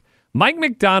quarterback. Mike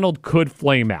Macdonald could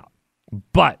flame out,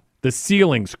 but the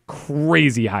ceiling's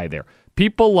crazy high there.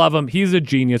 People love him. He's a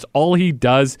genius. All he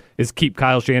does is keep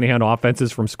Kyle Shanahan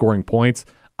offenses from scoring points.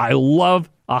 I love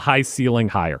a high ceiling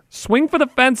hire. Swing for the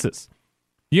fences.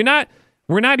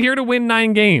 We're not here to win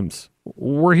 9 games.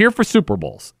 We're here for Super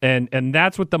Bowls. And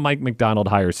that's what the Mike Macdonald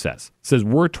hire says. It says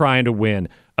we're trying to win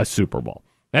a Super Bowl.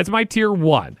 That's my tier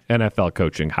 1 NFL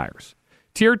coaching hires.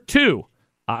 Tier 2,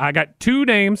 I got 2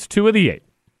 names, 2 of the 8.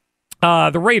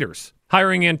 The Raiders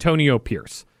hiring Antonio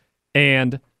Pierce,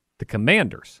 and the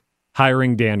Commanders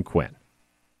hiring Dan Quinn.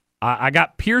 I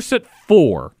got Pierce at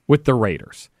 4 with the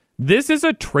Raiders. This is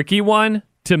a tricky one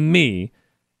to me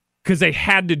because they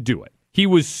had to do it. He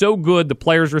was so good. The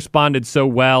players responded so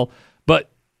well.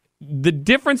 But the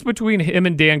difference between him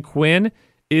and Dan Quinn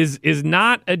is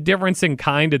not a difference in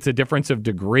kind. It's a difference of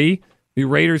degree. You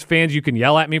Raiders fans, you can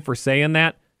yell at me for saying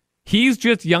that. He's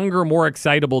just younger, more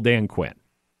excitable Dan Quinn.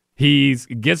 He's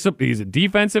a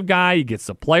defensive guy. He gets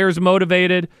the players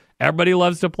motivated. Everybody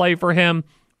loves to play for him.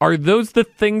 Are those the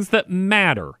things that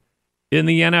matter in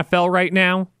the NFL right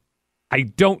now? I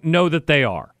don't know that they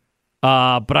are.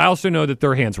 But I also know that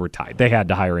their hands were tied. They had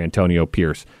to hire Antonio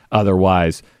Pierce.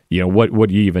 Otherwise, what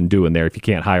are you even doing there if you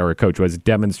can't hire a coach who has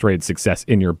demonstrated success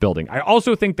in your building? I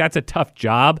also think that's a tough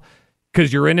job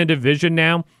because you're in a division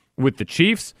now with the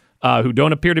Chiefs, who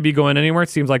don't appear to be going anywhere. It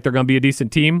seems like they're going to be a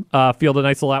decent team, field a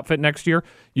nice little outfit next year.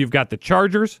 You've got the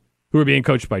Chargers, who are being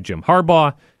coached by Jim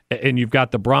Harbaugh, and you've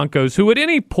got the Broncos, who at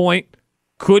any point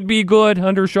could be good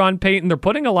under Sean Payton. They're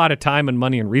putting a lot of time and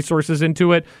money and resources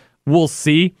into it. We'll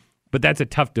see, but that's a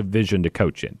tough division to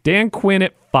coach in. Dan Quinn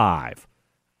at 5.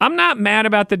 I'm not mad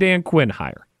about the Dan Quinn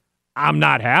hire. I'm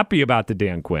not happy about the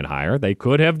Dan Quinn hire. They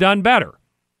could have done better.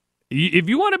 If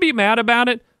you want to be mad about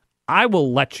it, I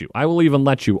will let you. I will even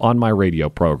let you on my radio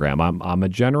program. I'm a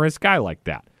generous guy like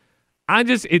that.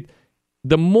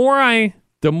 The more I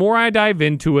dive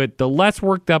into it, the less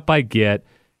worked up I get.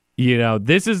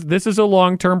 This is a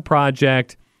long-term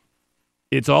project.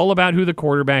 It's all about who the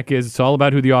quarterback is. It's all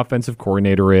about who the offensive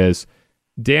coordinator is.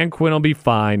 Dan Quinn will be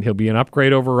fine. He'll be an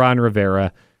upgrade over Ron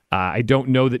Rivera. I don't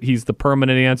know that he's the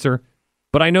permanent answer,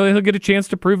 but I know that he'll get a chance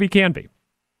to prove he can be.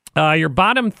 Your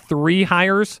bottom 3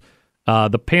 hires,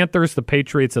 the Panthers, the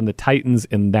Patriots, and the Titans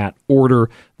in that order.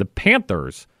 The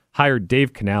Panthers hired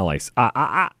Dave Canales.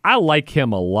 I like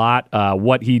him a lot.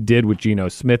 What he did with Geno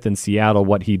Smith in Seattle,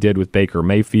 what he did with Baker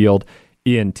Mayfield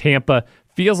in Tampa.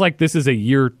 Feels like this is a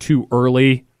year too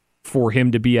early for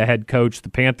him to be a head coach. The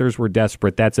Panthers were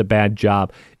desperate. That's a bad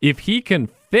job. If he can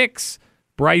fix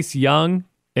Bryce Young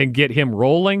and get him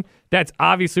rolling, that's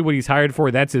obviously what he's hired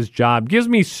for. That's his job. Gives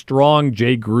me strong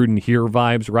Jay Gruden here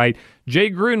vibes, right?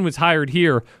 Jay Gruden was hired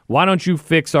here. Why don't you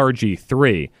fix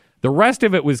RG3? The rest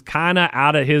of it was kind of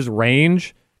out of his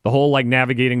range, the whole like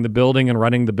navigating the building and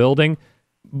running the building.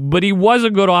 But he was a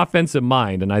good offensive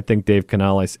mind, and I think Dave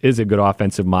Canales is a good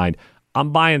offensive mind.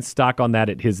 I'm buying stock on that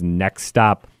at his next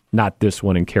stop, not this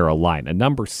one in Carolina.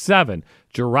 Number 7,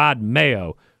 Gerard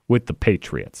Mayo with the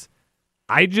Patriots.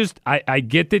 I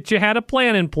get that you had a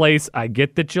plan in place. I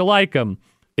get that you like him.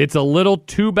 It's a little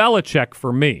too Belichick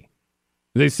for me.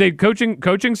 They say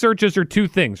coaching searches are 2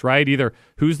 things, right? Either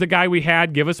who's the guy we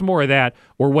had, give us more of that,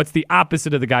 or what's the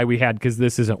opposite of the guy we had because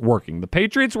this isn't working. The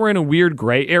Patriots were in a weird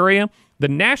gray area. The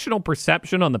national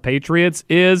perception on the Patriots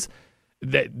is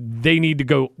that they need to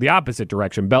go the opposite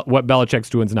direction. What Belichick's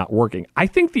doing is not working. I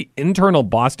think the internal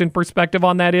Boston perspective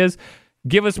on that is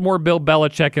give us more Bill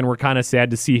Belichick and we're kind of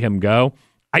sad to see him go.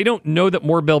 I don't know that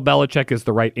more Bill Belichick is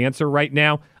the right answer right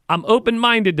now. I'm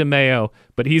open-minded to Mayo,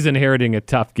 but he's inheriting a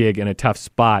tough gig and a tough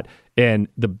spot, and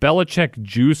the Belichick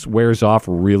juice wears off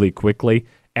really quickly.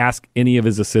 Ask any of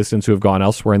his assistants who have gone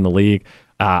elsewhere in the league.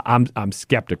 I'm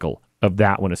skeptical of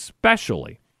that one,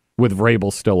 especially with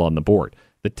Vrabel still on the board.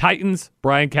 The Titans,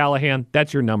 Brian Callahan,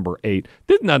 that's your number 8.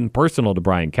 There's nothing personal to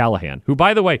Brian Callahan, who,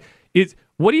 by the way, is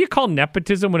what do you call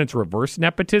nepotism when it's reverse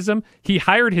nepotism? He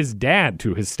hired his dad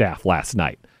to his staff last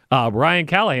night. Brian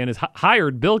Callahan has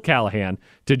hired Bill Callahan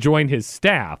to join his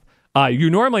staff.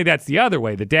 Normally that's the other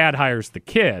way. The dad hires the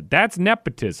kid. That's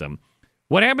nepotism.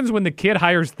 What happens when the kid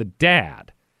hires the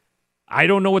dad? I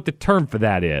don't know what the term for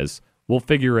that is. We'll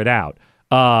figure it out.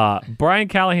 Brian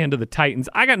Callahan to the Titans.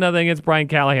 I got nothing against Brian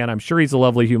Callahan. I'm sure he's a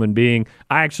lovely human being.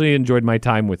 I actually enjoyed my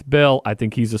time with Bill. I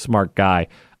think he's a smart guy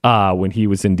when he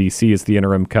was in D.C. as the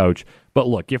interim coach. But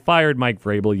look, you fired Mike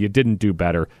Vrabel. You didn't do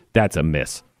better. That's a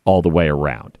miss all the way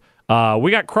around.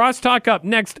 We got Crosstalk up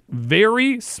next.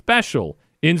 Very special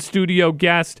in-studio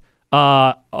guest.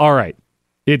 All right.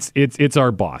 It's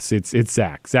our boss. It's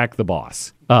Zach. Zach the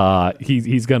boss.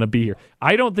 He's going to be here.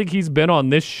 I don't think he's been on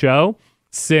this show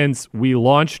since we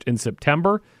launched in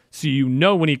September. So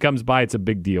when he comes by, it's a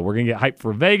big deal. We're going to get hyped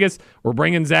for Vegas. We're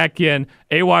bringing Zach in.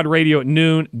 AWOD Radio at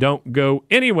noon. Don't go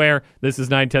anywhere. This is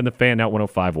 910 The Fan, now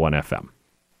 105.1 FM.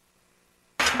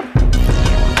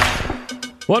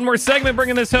 One more segment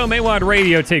bringing this home. AWOD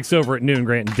Radio takes over at noon.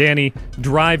 Grant and Danny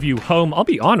drive you home. I'll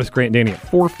be on with Grant and Danny at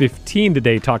 4:15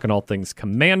 today talking all things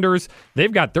Commanders.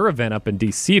 They've got their event up in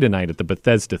D.C. tonight at the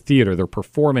Bethesda Theater. They're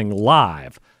performing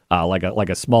live like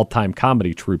a small-time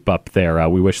comedy troupe up there.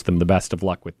 We wish them the best of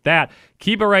luck with that.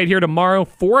 Keep it right here tomorrow,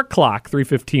 4 o'clock,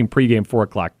 3:15 pregame, 4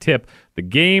 o'clock tip. The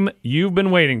game you've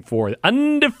been waiting for.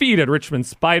 Undefeated Richmond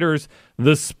Spiders,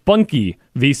 the spunky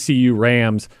VCU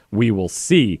Rams. We will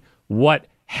see what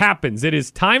happens. It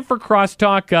is time for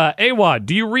Crosstalk. AWOD,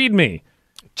 do you read me?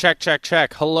 Check.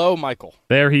 Hello, Michael.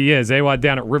 There he is. AWOD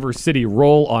down at River City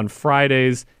Roll on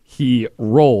Fridays. He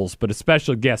rolls, but a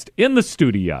special guest in the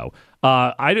studio.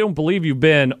 I don't believe you've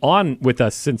been on with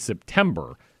us since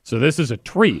September, so this is a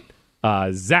treat.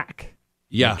 Zach.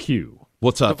 Yeah. Q.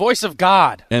 What's up? The voice of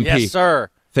God. MP. Yes, sir.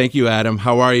 Thank you, Adam.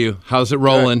 How are you? How's it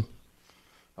rolling?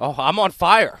 Oh, I'm on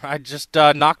fire. I just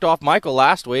knocked off Michael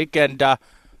last week, and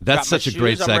that's such a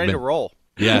great segment. I'm ready to roll.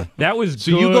 Yeah. That was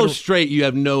so good. You go straight, you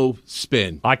have no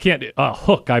spin. I can't. A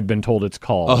hook, I've been told it's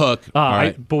called. A hook. All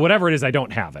right. But whatever it is, I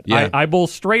don't have it. Yeah. I bowl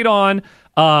straight on.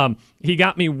 He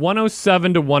got me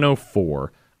 107 to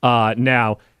 104.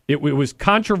 Now, it was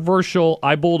controversial.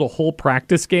 I bowled a whole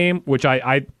practice game, which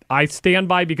I stand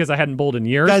by because I hadn't bowled in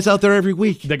years. The guy's out there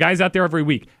every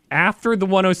week. After the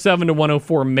 107 to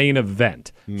 104 main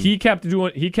event, he kept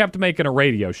making a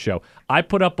radio show. I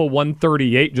put up a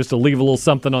 138 just to leave a little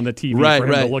something on the TV for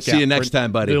him to look at. See you next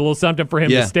time, buddy. A little something for him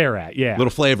to stare at. Yeah,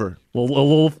 little flavor,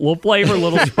 little flavor,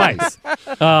 little spice.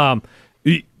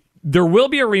 There will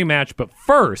be a rematch, but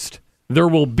first there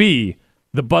will be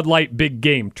the Bud Light Big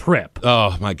Game trip.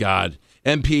 Oh my God.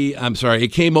 MP, I'm sorry. It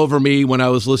came over me when I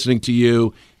was listening to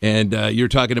you, and you're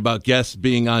talking about guests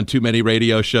being on too many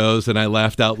radio shows, and I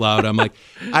laughed out loud. I'm like,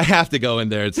 I have to go in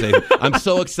there and say, I'm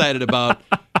so excited about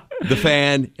the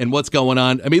Fan and what's going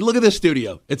on. I mean, look at this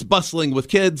studio. It's bustling with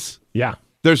kids. Yeah.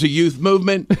 There's a youth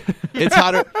movement. It's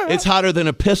hotter than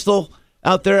a pistol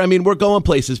out there. I mean, we're going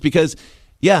places because,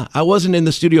 yeah, I wasn't in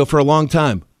the studio for a long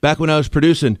time. Back when I was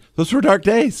producing, those were dark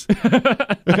days.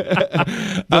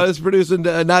 I was producing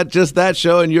not just that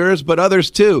show and yours, but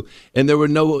others too. And there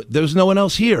was no one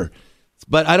else here.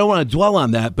 But I don't want to dwell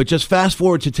on that. But just fast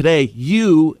forward to today,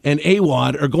 you and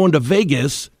AWOD are going to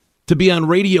Vegas to be on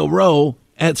Radio Row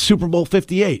at Super Bowl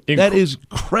 58. That is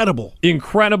incredible.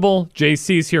 Incredible.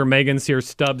 JC's here, Megan's here,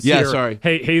 Stubbs here. Yeah, sorry.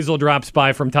 Hey, Hazel drops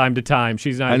by from time to time.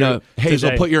 She's not. I know. Hazel,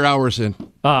 today. put your hours in.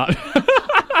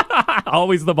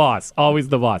 Always the boss. Always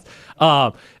the boss.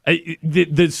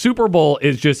 The Super Bowl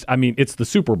is just, I mean, it's the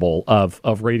Super Bowl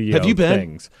of radio Have you been?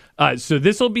 things. So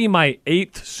this will be my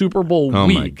 8th Super Bowl week. Oh,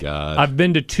 my God. I've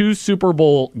been to 2 Super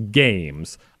Bowl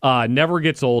games. Never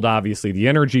gets old, obviously. The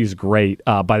energy is great.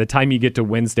 By the time you get to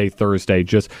Wednesday, Thursday,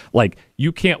 just like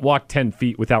you can't walk 10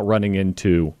 feet without running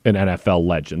into an NFL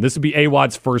legend. This will be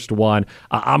AWOD's first one.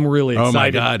 I'm really excited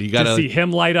my God. You to see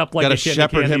him light up like a kid in a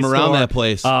shepherd candy him around store. that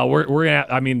place. We're gonna.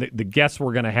 I mean, the guests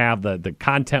we're gonna have, the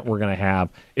content we're gonna have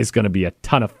is gonna be a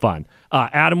ton of fun.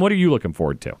 Adam, what are you looking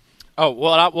forward to? Oh,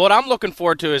 well, what I'm looking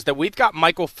forward to is that we've got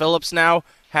Michael Phillips now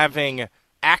having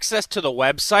access to the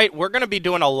website. We're going to be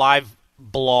doing a live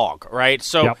blog, right?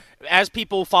 So as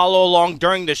people follow along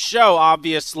during the show,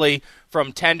 obviously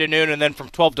from 10 to noon and then from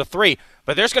 12 to 3,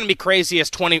 but there's going to be craziness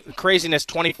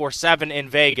 24/7 in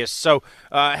Vegas. So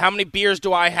how many beers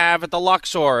do I have at the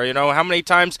Luxor? You know, how many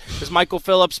times is Michael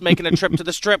Phillips making a trip to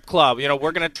the strip club? You know,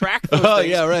 we're going to track those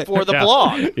things for the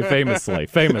blog.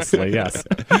 Famously, yes.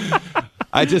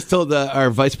 I just told our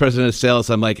vice president of sales,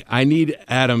 I'm like, I need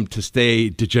Adam to stay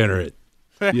degenerate.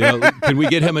 You know, can we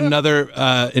get him another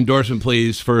endorsement,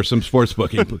 please, for some sports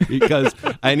booking? Because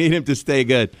I need him to stay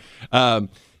good.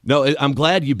 No, I'm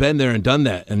glad you've been there and done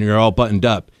that, and you're all buttoned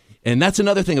up. And that's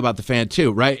another thing about the Fan,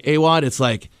 too, right? AWOD, it's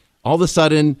like all of a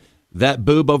sudden that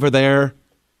boob over there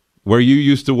where you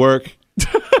used to work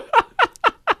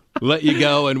let you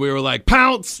go, and we were like,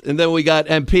 pounce! And then we got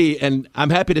MP, and I'm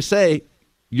happy to say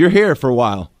you're here for a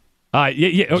while.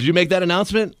 Yeah. Did you make that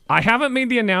announcement? I haven't made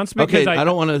the announcement. Okay, I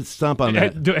don't want to stomp on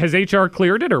that. Has HR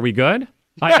cleared it? Are we good?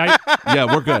 Yeah,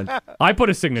 we're good. I put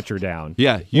a signature down.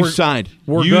 Yeah, you signed.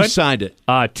 We're you good? signed it.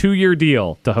 2-year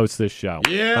deal to host this show.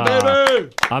 Yeah, baby.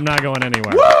 I'm not going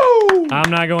anywhere. Woo!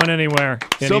 I'm not going anywhere.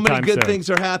 So many good soon. things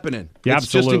are happening. Yeah, it's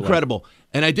absolutely. just incredible.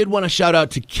 And I did want to shout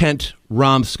out to Kent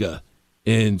Romska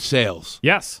in sales.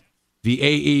 Yes. The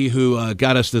AE who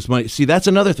got us this money. See, that's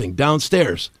another thing.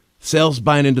 Downstairs, sales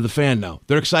buying into the Fan now.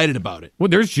 They're excited about it. Well,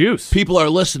 there's juice. People are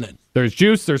listening. There's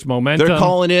juice. There's momentum. They're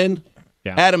calling in.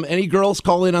 Yeah. Adam, any girls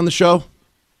call in on the show?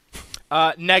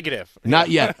 Negative. Not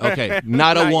yet. Okay.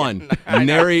 Not a one.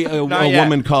 Nary a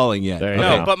woman calling yet.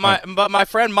 No, but my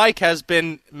friend Mike has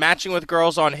been matching with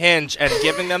girls on Hinge and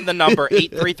giving them the number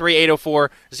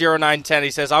 833-804-0910.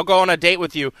 He says, I'll go on a date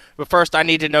with you, but first I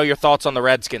need to know your thoughts on the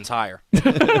Redskins hire.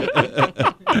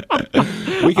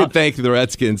 We can thank the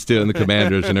Redskins, too, and the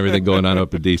Commanders and everything going on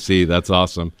up in D.C. That's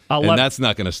awesome. And that's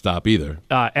not going to stop either.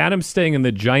 Adam's staying in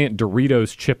the giant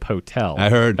Doritos Chip Hotel. I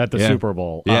heard. At the Super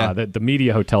Bowl. Yeah. The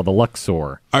media hotel, the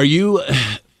Luxor.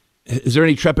 Is there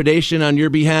any trepidation on your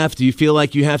behalf? Do you feel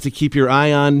like you have to keep your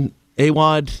eye on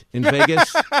AWOD in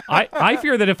Vegas? I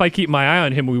fear that if I keep my eye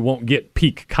on him, we won't get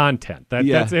peak content.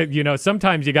 That's it. You know,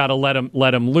 sometimes you got to let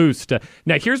him loose.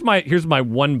 Now, here's my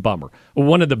one bummer.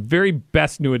 One of the very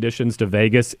best new additions to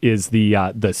Vegas is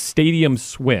the Stadium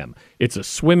Swim. It's a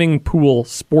swimming pool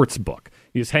sports book.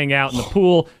 You just hang out in the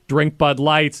pool, drink Bud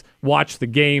Lights, watch the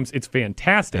games. It's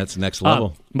fantastic. That's next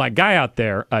level. My guy out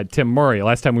there, Tim Murray,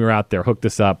 last time we were out there, hooked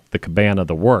us up, the Cabana,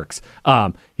 the works.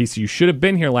 He said, you should have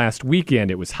been here last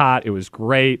weekend. It was hot. It was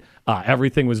great.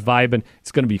 Everything was vibing.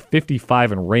 It's going to be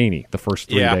 55 and rainy the first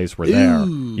 3 days we're there.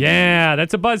 Ooh. Yeah,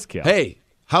 that's a buzzkill. Hey,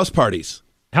 house parties.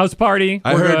 House party.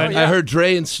 I heard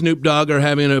Dre and Snoop Dogg are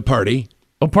having a party.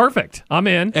 Oh, perfect. I'm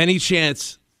in. Any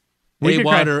chance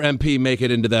AWOD or MP make it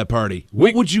into that party?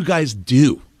 What would you guys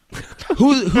do?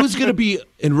 Who's going to be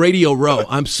in Radio Row?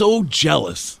 I'm so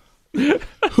jealous. Who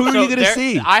are you going to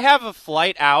see? I have a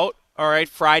flight out, all right,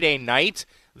 Friday night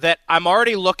that I'm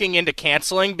already looking into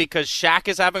canceling because Shaq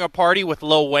is having a party with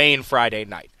Lil Wayne Friday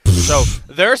night. So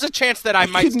there's a chance that I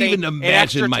might stay an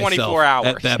extra 24 hours.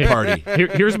 At that party.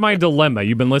 Here's my dilemma.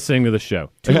 You've been listening to the show.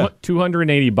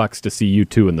 $280 to see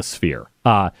U2 in the Sphere.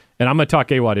 And I'm going to talk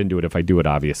AWOD into it if I do it,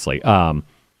 obviously.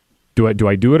 Do I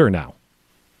do it or no?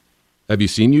 Have you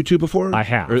seen U2 before? I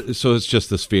have. So it's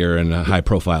just the Sphere and a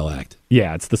high-profile act?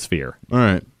 Yeah, it's the Sphere. All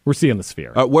right. We're seeing the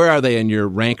sphere. Where are they in your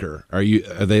ranker? Are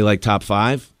they like top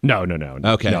 5? No.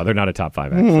 Okay. No, they're not a top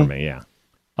 5 act for me, yeah.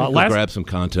 Grab some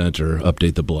content or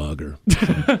update the blog.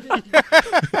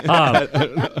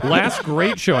 Last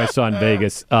great show I saw in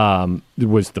Vegas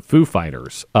was the Foo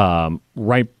Fighters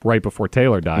right before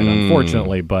Taylor died,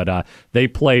 unfortunately. But they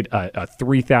played a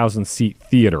 3,000-seat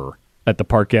theater at the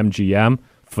Park MGM.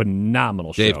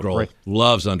 Phenomenal show. Dave Grohl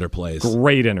loves underplays.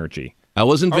 Great energy. I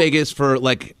was in Vegas for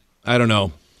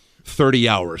 30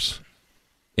 hours.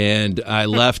 And I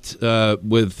left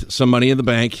with some money in the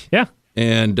bank. Yeah.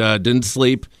 And didn't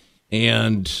sleep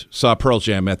and saw Pearl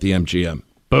Jam at the MGM.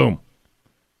 Boom.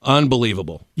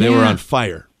 Unbelievable. They were on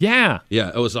fire. Yeah. Yeah,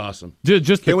 it was awesome.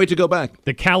 Just Can't wait to go back.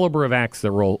 The caliber of acts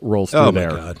that rolls through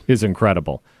there is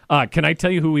incredible. Can I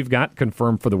tell you who we've got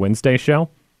confirmed for the Wednesday show?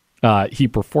 He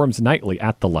performs nightly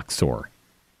at the Luxor.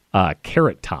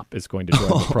 Carrot Top is going to join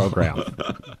the program.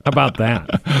 How about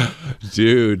that?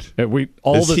 Dude.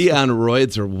 Is he on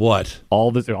roids or what?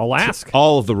 I'll ask.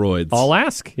 All of the roids. I'll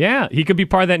ask. Yeah, he could be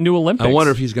part of that new Olympics. I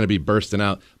wonder if he's going to be bursting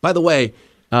out. By the way,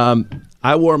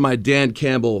 I wore my Dan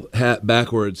Campbell hat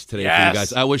backwards today for you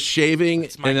guys. I was shaving,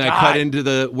 and I cut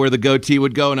into where the goatee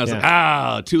would go, and I was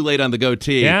like, too late on the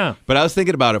goatee. Yeah. But I was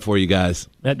thinking about it for you guys.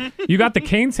 You got the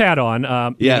Canes hat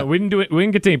on. We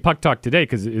didn't get to any puck talk today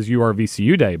because it was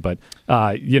UR-VCU day, but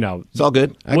it's all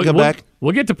good. I can come back.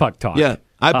 We'll get to puck talk. Yeah.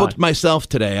 I booked myself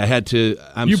today. I had to.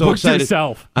 You so booked excited.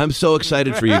 Yourself. I'm so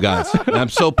excited for you guys. I'm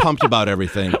so pumped about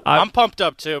everything. I'm pumped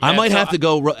up too, man. I might have to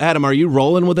go. Adam, are you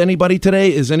rolling with anybody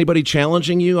today? Is anybody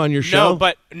challenging you on your show?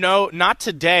 No, not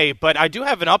today. But I do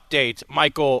have an update,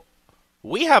 Michael.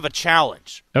 We have a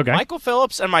challenge. Okay. Michael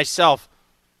Phillips and myself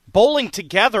bowling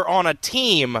together on a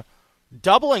team,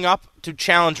 doubling up to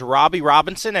challenge Robbie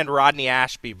Robinson and Rodney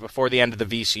Ashby before the end of the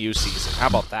VCU season. How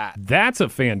about that? That's a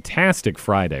fantastic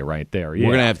Friday right there. Yeah.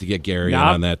 We're going to have to get Gary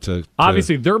on that.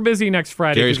 Obviously, they're busy next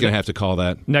Friday. Gary's going to have to call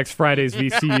that. Next Friday's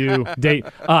VCU date.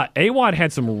 AWOD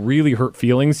had some really hurt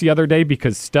feelings the other day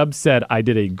because Stubbs said I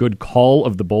did a good call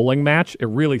of the bowling match. It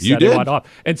really set AWOD off.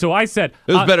 And so I said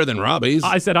it was better than Robbie's.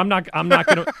 I said I'm not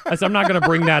gonna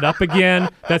bring that up again.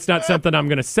 That's not something I'm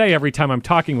gonna say every time I'm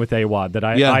talking with AWOD that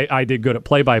I did good at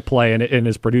play-by-play and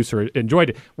his producer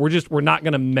enjoyed it. We're not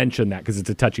going to mention that because it's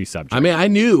a touchy subject. I mean, I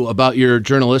knew about your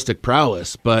journalistic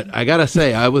prowess, but I got to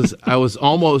say, I was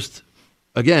almost,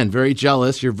 again, very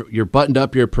jealous. You're buttoned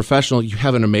up. You're professional. You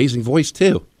have an amazing voice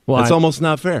too. Well, that's almost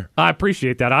not fair. I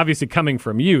appreciate that. Obviously, coming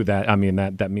from you, that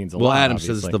means a lot. Well, Adam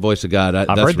obviously. says it's the voice of God.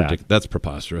 I've heard that. That's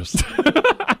preposterous.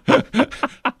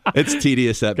 It's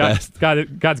tedious at best.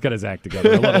 God's got his act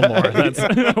together a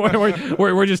little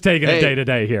more. We're just taking it day to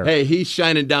day here. Hey, he's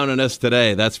shining down on us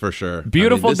today. That's for sure.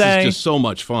 Beautiful this day. This is just so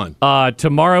much fun.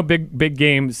 Tomorrow, big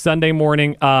game. Sunday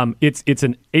morning. It's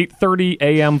an 8:30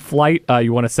 a.m. flight.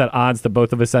 You want to set odds that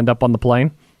both of us end up on the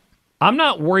plane? I'm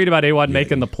not worried about AWOD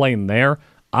making the plane there.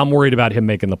 I'm worried about him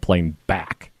making the plane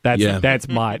back. That's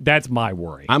my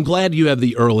worry. I'm glad you have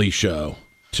the early show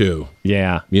too.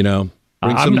 Yeah.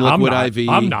 Bring some liquid IV.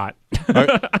 I'm not.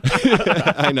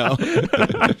 I know.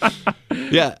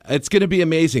 Yeah, it's going to be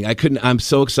amazing. I'm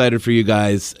so excited for you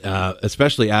guys,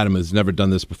 especially Adam has never done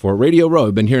this before. Radio Row,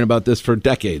 I've been hearing about this for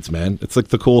decades, man. It's like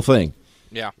the cool thing.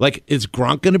 Yeah. Like, is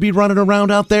Gronk going to be running around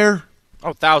out there?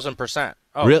 Oh, 1,000%.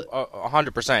 Oh, really?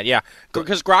 100%, yeah.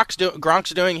 Because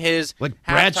Gronk's doing his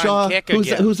Bradshaw kick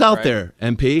again. Who's out there,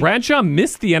 MP? Bradshaw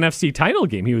missed the NFC title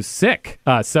game. He was sick.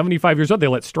 75 years old. They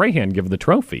let Strahan give the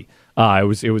trophy.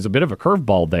 It was a bit of a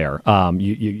curveball there.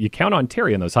 You count on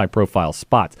Terry in those high-profile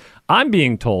spots. I'm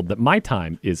being told that my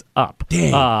time is up.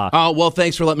 Damn. Well,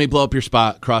 thanks for letting me blow up your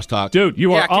spot. Crosstalk, dude.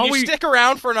 Can you stick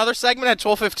around for another segment at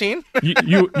 12:15?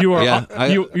 You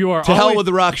are. To hell with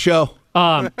the Rock Show.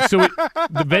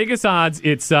 The Vegas odds,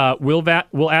 it's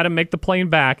will Adam make the plane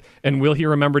back, and will he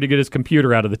remember to get his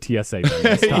computer out of the TSA thing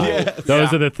this time? Yes.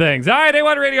 Those are the things. All right,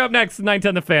 A1 Radio up next,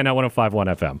 910 The Fan, now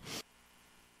 105.1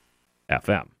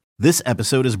 FM. This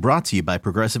episode is brought to you by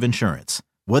Progressive Insurance.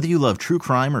 Whether you love true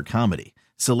crime or comedy,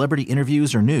 celebrity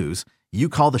interviews or news, you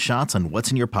call the shots on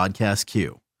what's in your podcast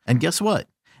queue. And guess what?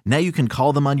 Now you can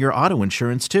call them on your auto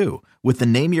insurance too, with the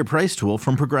Name Your Price tool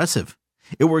from Progressive.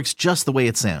 It works just the way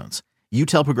it sounds. You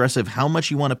tell Progressive how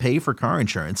much you want to pay for car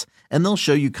insurance, and they'll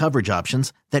show you coverage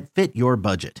options that fit your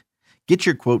budget. Get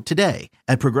your quote today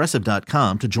at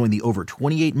Progressive.com to join the over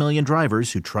 28 million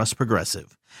drivers who trust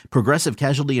Progressive. Progressive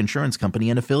Casualty Insurance Company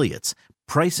and Affiliates.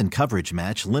 Price and coverage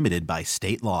match limited by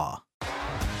state law.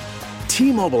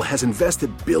 T-Mobile has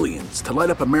invested billions to light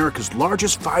up America's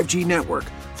largest 5G network,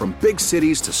 from big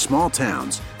cities to small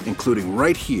towns, including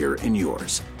right here in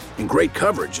yours. And great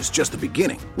coverage is just the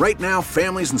beginning. Right now,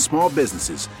 families and small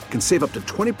businesses can save up to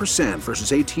 20%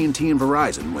 versus AT&T and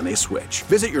Verizon when they switch.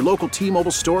 Visit your local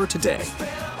T-Mobile store today.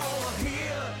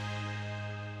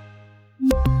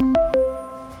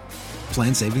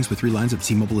 Plan savings with 3 lines of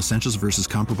T-Mobile Essentials versus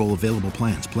comparable available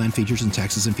plans. Plan features and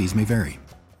taxes and fees may vary.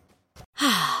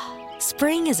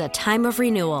 Spring is a time of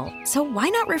renewal, so why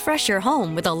not refresh your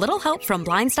home with a little help from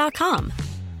Blinds.com?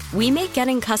 We make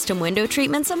getting custom window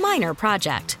treatments a minor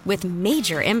project with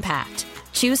major impact.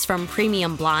 Choose from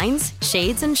premium blinds,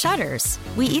 shades, and shutters.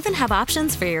 We even have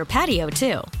options for your patio,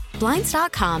 too.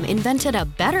 Blinds.com invented a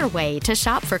better way to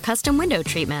shop for custom window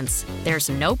treatments. There's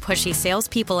no pushy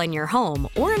salespeople in your home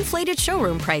or inflated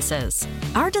showroom prices.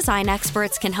 Our design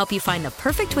experts can help you find the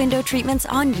perfect window treatments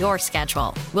on your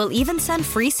schedule. We'll even send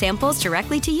free samples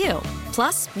directly to you.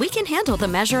 Plus, we can handle the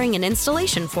measuring and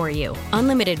installation for you.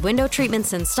 Unlimited window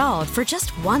treatments installed for just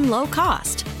one low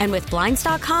cost. And with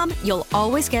Blinds.com, you'll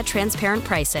always get transparent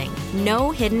pricing.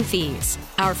 No hidden fees.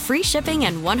 Our free shipping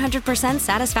and 100%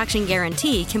 satisfaction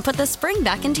guarantee can put the spring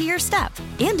back into your step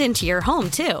and into your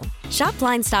home, too. Shop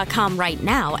Blinds.com right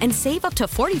now and save up to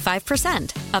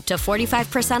 45%. Up to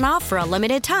 45% off for a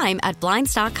limited time at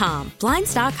Blinds.com.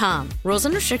 Blinds.com. Rules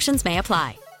and restrictions may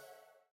apply.